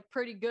just like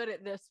pretty good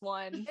at this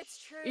one, It's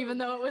true. even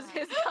though it was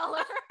yeah. his color.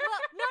 Well,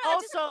 no, I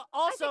just-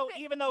 Also, that-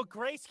 even though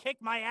Grace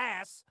kicked my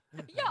ass,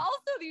 Yeah,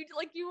 also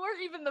you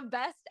weren't even the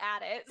best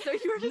at it, so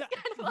you were just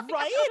kind of like, I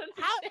right? don't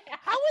How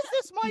understand. is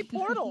this my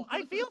portal?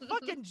 I feel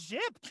fucking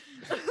gypped.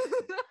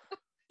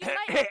 you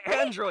might- Hey,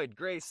 Android,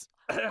 Grace.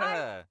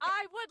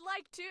 I would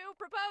like to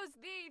propose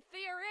the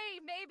theory,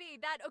 maybe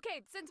that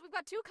since we've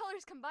got two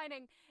colors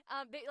combining,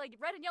 they like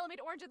red and yellow made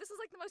orange. And this was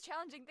like the most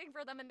challenging thing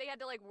for them, and they had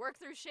to like work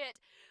through shit.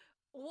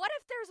 What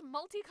if there's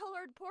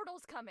multicolored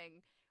portals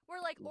coming,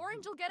 where like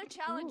orange will get a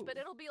challenge, but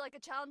it'll be like a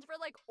challenge for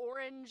like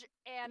orange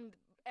and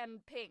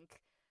pink,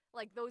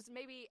 like those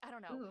maybe I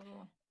don't know.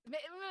 Ooh.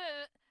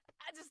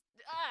 I just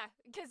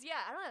because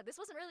I don't know. This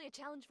wasn't really a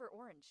challenge for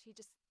orange. He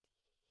just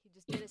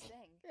did his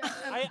thing.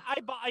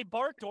 I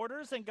barked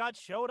orders and got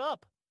showed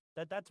up.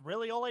 That's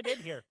really all I did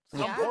here.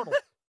 Some Yeah. portal.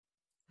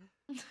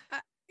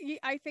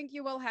 I think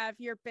you will have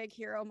your big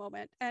hero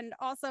moment. And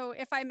also,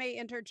 if I may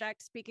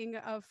interject, speaking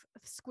of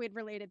squid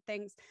related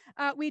things,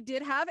 we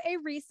did have a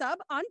resub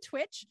on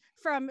Twitch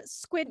from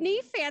Squidney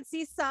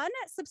Fancy Sun,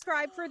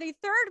 subscribed for the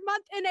third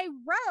month in a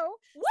row.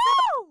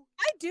 Woo!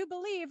 I do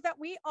believe that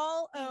we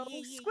all owe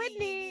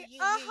Squidney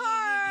a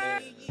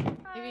heart.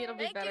 Maybe it'll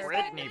be Thank you, better.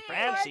 Squidney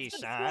Fancy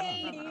Sun.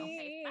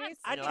 Squidney.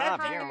 I We love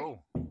love you. you.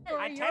 For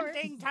yours.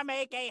 Attempting to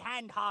make a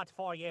hand heart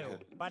for you,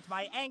 but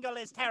my angle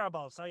is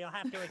terrible, so you'll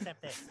have to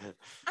accept this.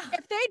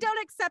 If they don't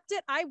accept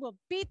it, I will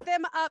beat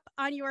them up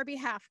on your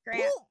behalf,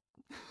 Grant.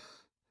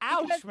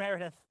 Ouch, Because-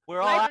 Meredith. We're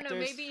all I don't actors. know,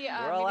 maybe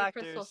We're all maybe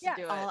Crystal actors. should Yeah,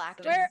 do it. all so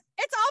actors. that- Where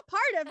it's all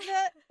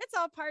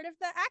part of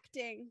the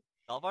acting.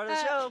 All part of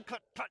the Uh, show.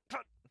 Cut.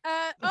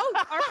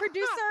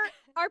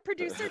 Our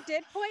producer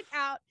did point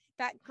out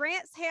that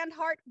Grant's hand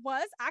heart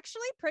was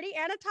actually pretty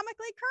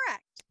anatomically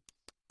correct.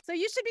 So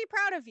you should be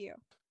proud of you.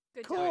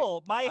 Good job.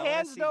 Cool. My I wanna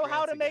hands see know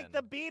how Grant's to make again.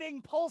 the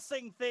beating,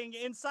 pulsing thing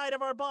inside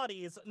of our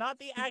bodies, not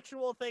the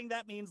actual thing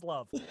that means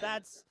love.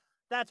 That's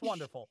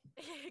wonderful.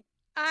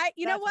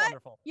 You know That's what?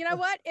 Wonderful. You know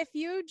what?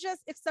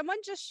 If someone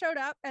just showed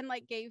up and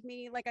like gave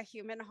me like a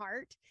human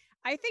heart,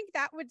 I think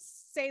that would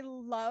say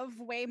love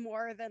way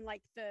more than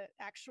like the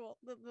actual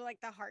like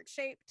the heart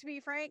shape, to be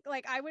frank.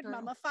 Like I would True.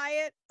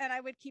 mummify it and I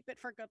would keep it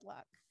for good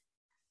luck.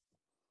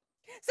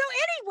 So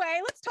anyway,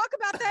 let's talk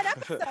about that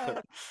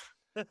episode.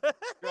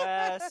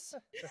 Stress.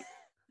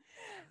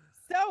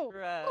 So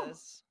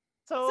Stress.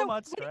 So So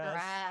much what- stress.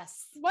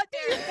 Stress. what do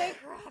you think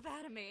Crap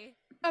out of me.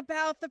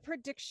 about the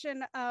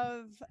prediction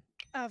of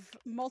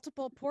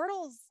multiple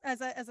portals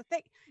as a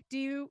thing?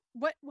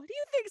 What do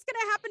you think is going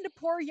to happen to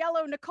poor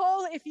Yellow?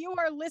 Nicole, if you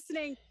are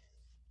listening,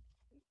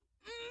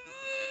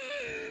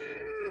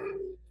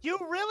 You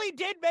really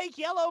did make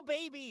Yellow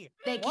Baby.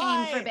 They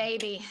Why? came for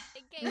baby.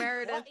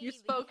 Meredith, you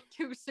spoke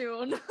too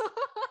soon.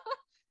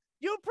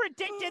 You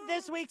predicted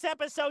this week's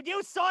episode.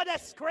 You saw the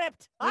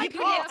script. I You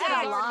called predicted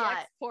a it. lot.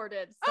 already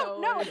exported, so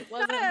Oh, no, it it's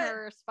wasn't not a-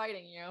 her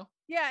spiting you.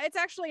 yeah, it's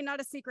actually not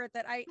a secret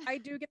that I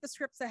do get the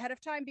scripts ahead of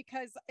time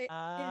because it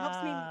helps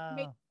me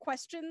make Ah.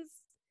 questions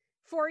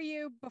for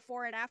you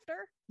before and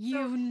after.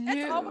 You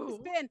That's always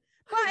knew. been.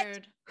 But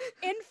Rude.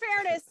 in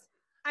fairness,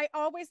 I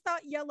always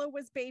thought Yellow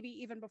was baby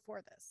even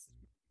before this.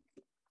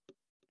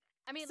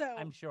 I mean, So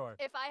I'm sure.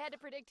 if I had to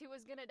predict who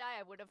was gonna die,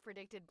 I would have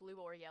predicted blue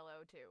or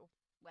yellow too.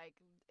 like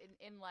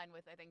in line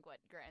with I think what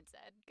Grant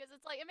said, because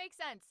it's like it makes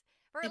sense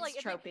for It's like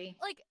if tropey.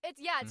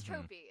 it's Mhm.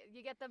 tropey.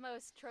 You get the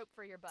most trope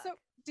for your buck. So,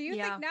 do you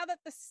Yeah. think now that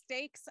the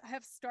stakes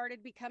have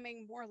started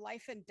becoming more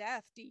life and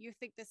death, do you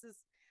think this is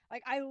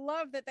like, I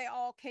love that they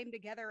all came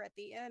together at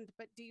the end,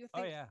 but do you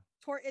Oh think yeah.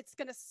 it's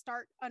going to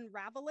start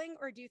unraveling,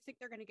 or do you think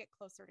they're going to get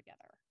closer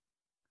together?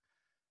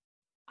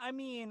 I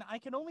mean, I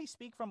can only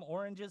speak from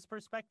Orange's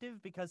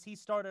perspective because he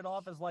started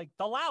off as like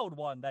the loud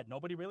one that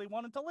nobody really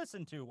wanted to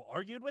listen to,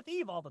 argued with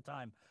Eve all the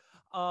time.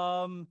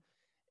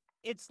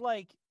 It's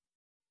like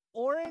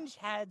Orange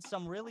had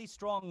some really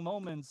strong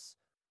moments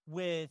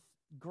with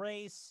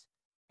Grace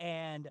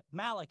and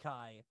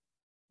Malachi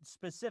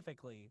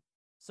specifically.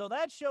 So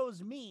that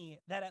shows me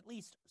that at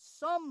least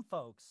some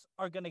folks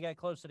are going to get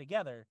closer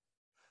together,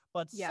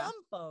 but Yeah.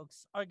 some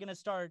folks are going to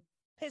start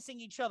pissing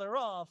each other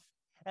off.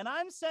 And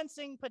I'm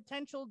sensing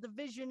potential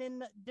division in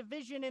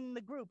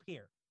the group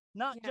here,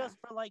 not Yeah. just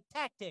for like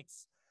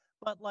tactics,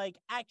 but like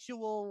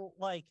actual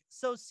like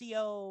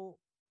socio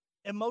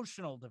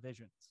emotional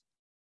divisions.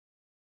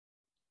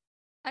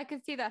 I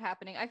could see that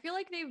happening. I feel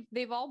like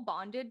they've all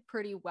bonded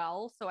pretty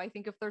well. So I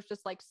think if there's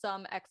just like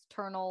some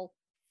external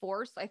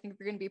force, I think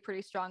they're going to be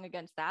pretty strong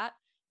against that.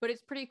 But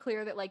it's pretty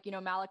clear that like,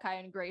 Malachi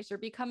and Grace are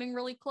becoming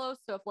really close.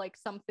 So if like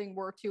something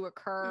were to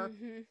occur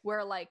Mhm.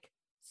 where like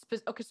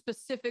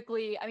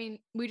specifically, I mean,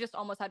 we just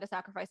almost had to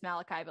sacrifice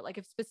Malachi, but like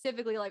if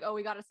specifically like, oh,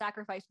 we got to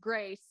sacrifice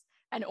Grace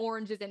and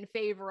Orange is in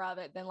favor of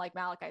it, then like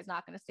Malachi is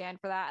not going to stand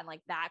for that. And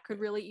like that could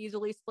really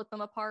easily split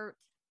them apart.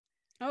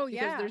 Oh,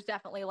 Because yeah. there's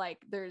definitely like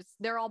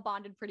they're all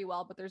bonded pretty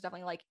well, but there's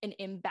definitely like an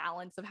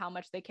imbalance of how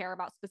much they care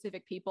about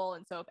specific people.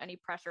 And so if any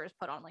pressure is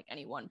put on like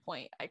any one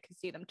point, I could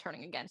see them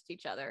turning against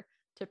each other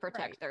to protect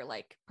Right. their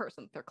like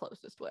person they're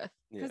closest with.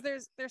 Yeah.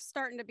 Because there's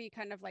starting to be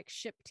kind of like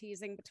ship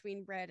teasing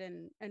between red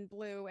and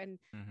blue, and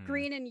Mhm.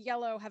 green and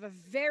yellow have a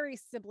very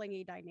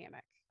siblingy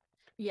dynamic,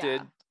 Yeah.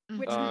 Did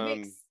which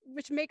Um,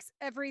 makes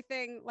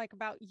everything like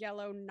about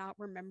yellow not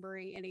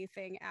remembering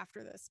anything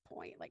after this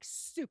point like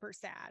super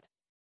sad,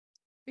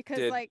 because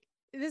Did- like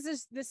this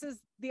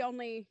is the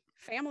only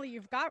family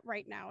you've got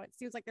right now. It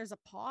seems like there's a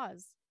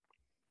pause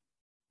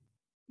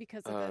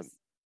because of this.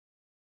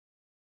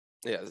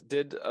 yeah,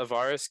 did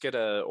Avaris get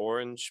a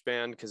orange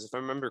band? Because if I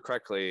remember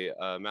correctly,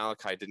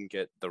 Malachi didn't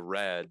get the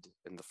red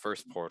in the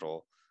first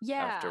portal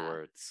Yeah.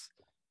 afterwards.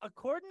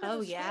 According to Oh,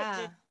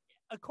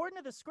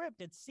 the script,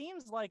 yeah. it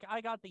seems like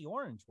I got the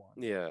orange one.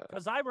 Yeah.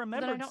 Because I Then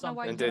remembered I don't know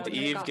why something. And you did wouldn't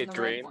have Eve gotten get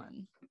the red green?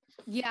 one.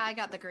 Yeah, I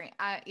got the green.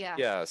 Yeah.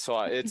 Yeah, so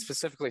it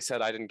specifically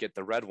said I didn't get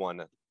the red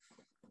one. I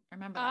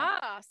remember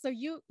that. So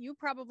you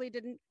probably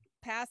didn't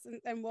pass, and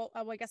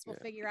I guess we'll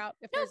Yeah. figure out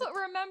if No, there's but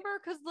remember,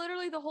 because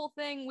literally the whole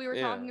thing we were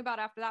talking Yeah. about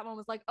after that one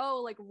was like,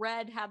 oh, like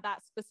Red had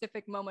that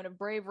specific moment of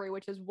bravery,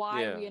 which is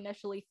why we Yeah.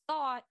 initially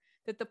thought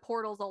that the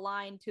portals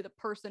aligned to the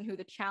person who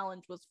the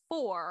challenge was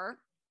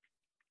for.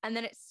 And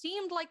then it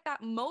seemed like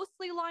that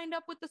mostly lined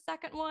up with the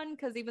second one,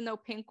 because even though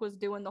Pink was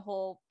doing the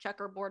whole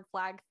checkerboard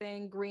flag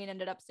thing, Green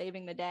ended up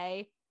saving the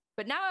day.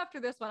 But now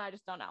after this one, I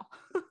just don't know.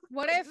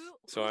 what Wait, if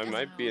So I doesn't-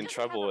 might be who in doesn't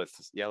have trouble a-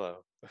 with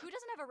yellow. Who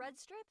doesn't have a red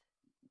strip?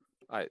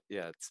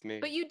 Yeah, it's me.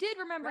 But you did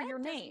remember Red your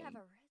doesn't name. have a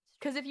red strip.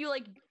 Because if you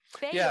like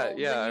failed, yeah,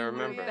 then I you would have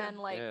remember. been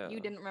like, Yeah.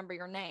 you didn't remember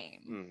your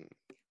name.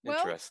 Well,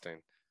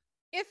 interesting.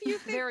 if you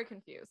think Very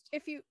confused.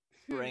 if you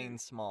Brain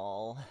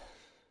small.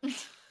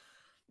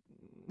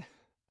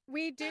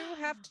 we do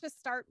have to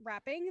start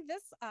wrapping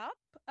this up.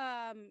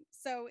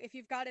 So if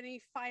you've got any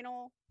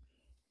final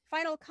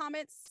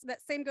comments,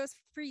 that same goes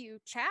for you,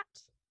 chat.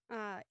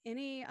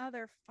 Any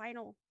other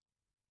final?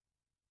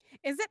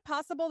 Is it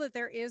possible that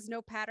there is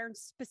no pattern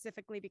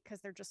specifically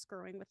because they're just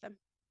screwing with them?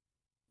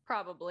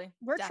 Probably.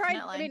 We're trying. I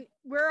Definitely. mean,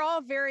 we're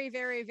all very,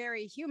 very,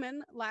 very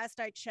human. Last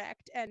I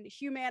checked, and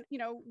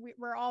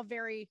we're all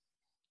very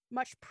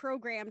much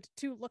programmed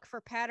to look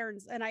for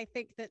patterns. And I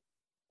think that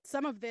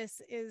some of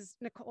this is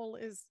Nicole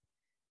is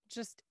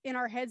just in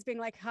our heads being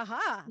like,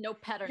 haha, No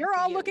pattern. you're to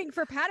all you. looking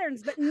for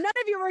patterns, but none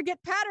of you will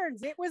get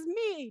patterns. It was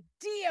me,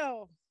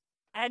 Dio.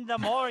 And the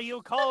more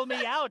you call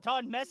me out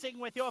on messing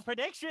with your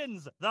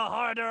predictions, the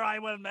harder I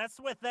will mess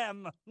with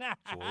them.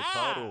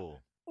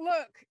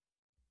 Look,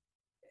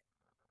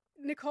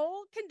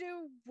 Nicole can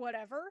do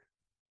whatever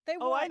they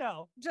Oh, want. I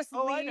know. Just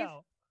Oh, I leave.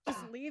 know.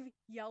 Just leave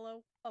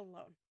yellow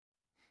alone.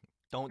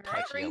 Don't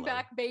touch Bring yellow.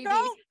 back baby.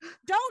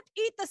 Don't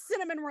eat the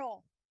cinnamon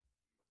roll.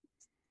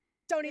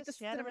 Don't eat the Just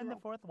shattering cinnamon the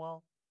roll. fourth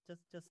wall.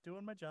 Just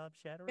doing my job,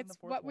 shattering the It's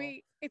fourth what wall.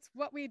 it's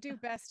what we do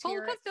best Cold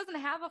here. Cuts doesn't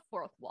have a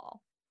fourth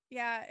wall.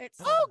 Yeah, it's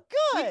Oh,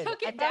 We good!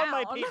 took I it found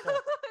my down. people.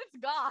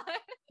 It's gone.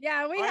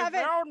 yeah, we I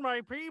haven't found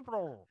my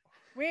people.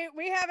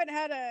 we haven't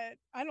had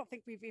I don't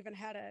think we've even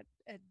had a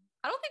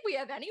I don't think we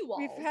have any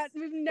walls.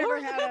 we've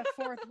never had a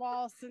fourth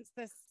wall since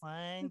this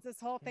One,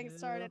 whole thing two.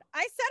 started.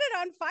 I set it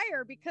on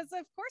fire because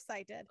of course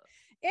I did.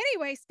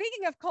 Anyway,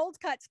 speaking of Cold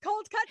Cuts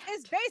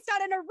is based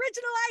on an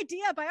original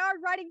idea by our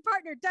writing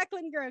partner,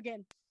 Declan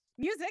Grogan.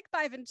 Music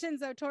by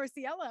Vincenzo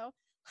Torsiello.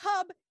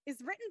 Hub is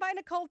written by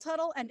Nicole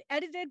Tuttle and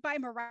edited by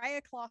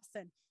Mariah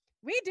Clausen.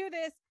 We do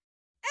this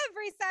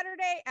every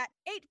Saturday at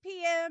 8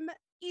 p.m.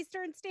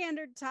 Eastern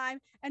Standard Time.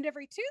 And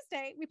every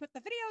Tuesday, we put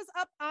the videos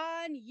up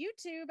on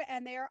YouTube,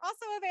 and they are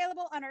also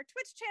available on our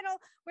Twitch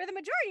channel, where the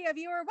majority of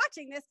you are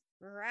watching this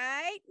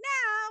right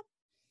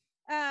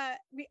now.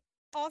 We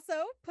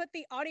also put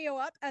the audio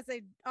up as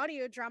an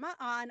audio drama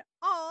on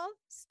all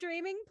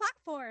streaming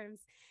platforms.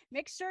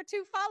 Make sure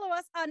to follow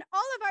us on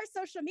all of our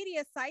social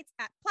media sites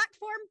at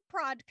Platform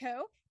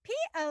Prodco,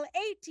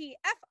 PLATFROMPRODCO,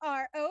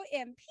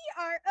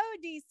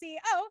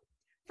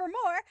 for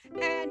more,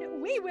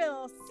 and we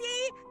will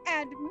see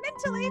and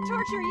mentally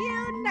torture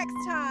you next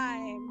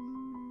time.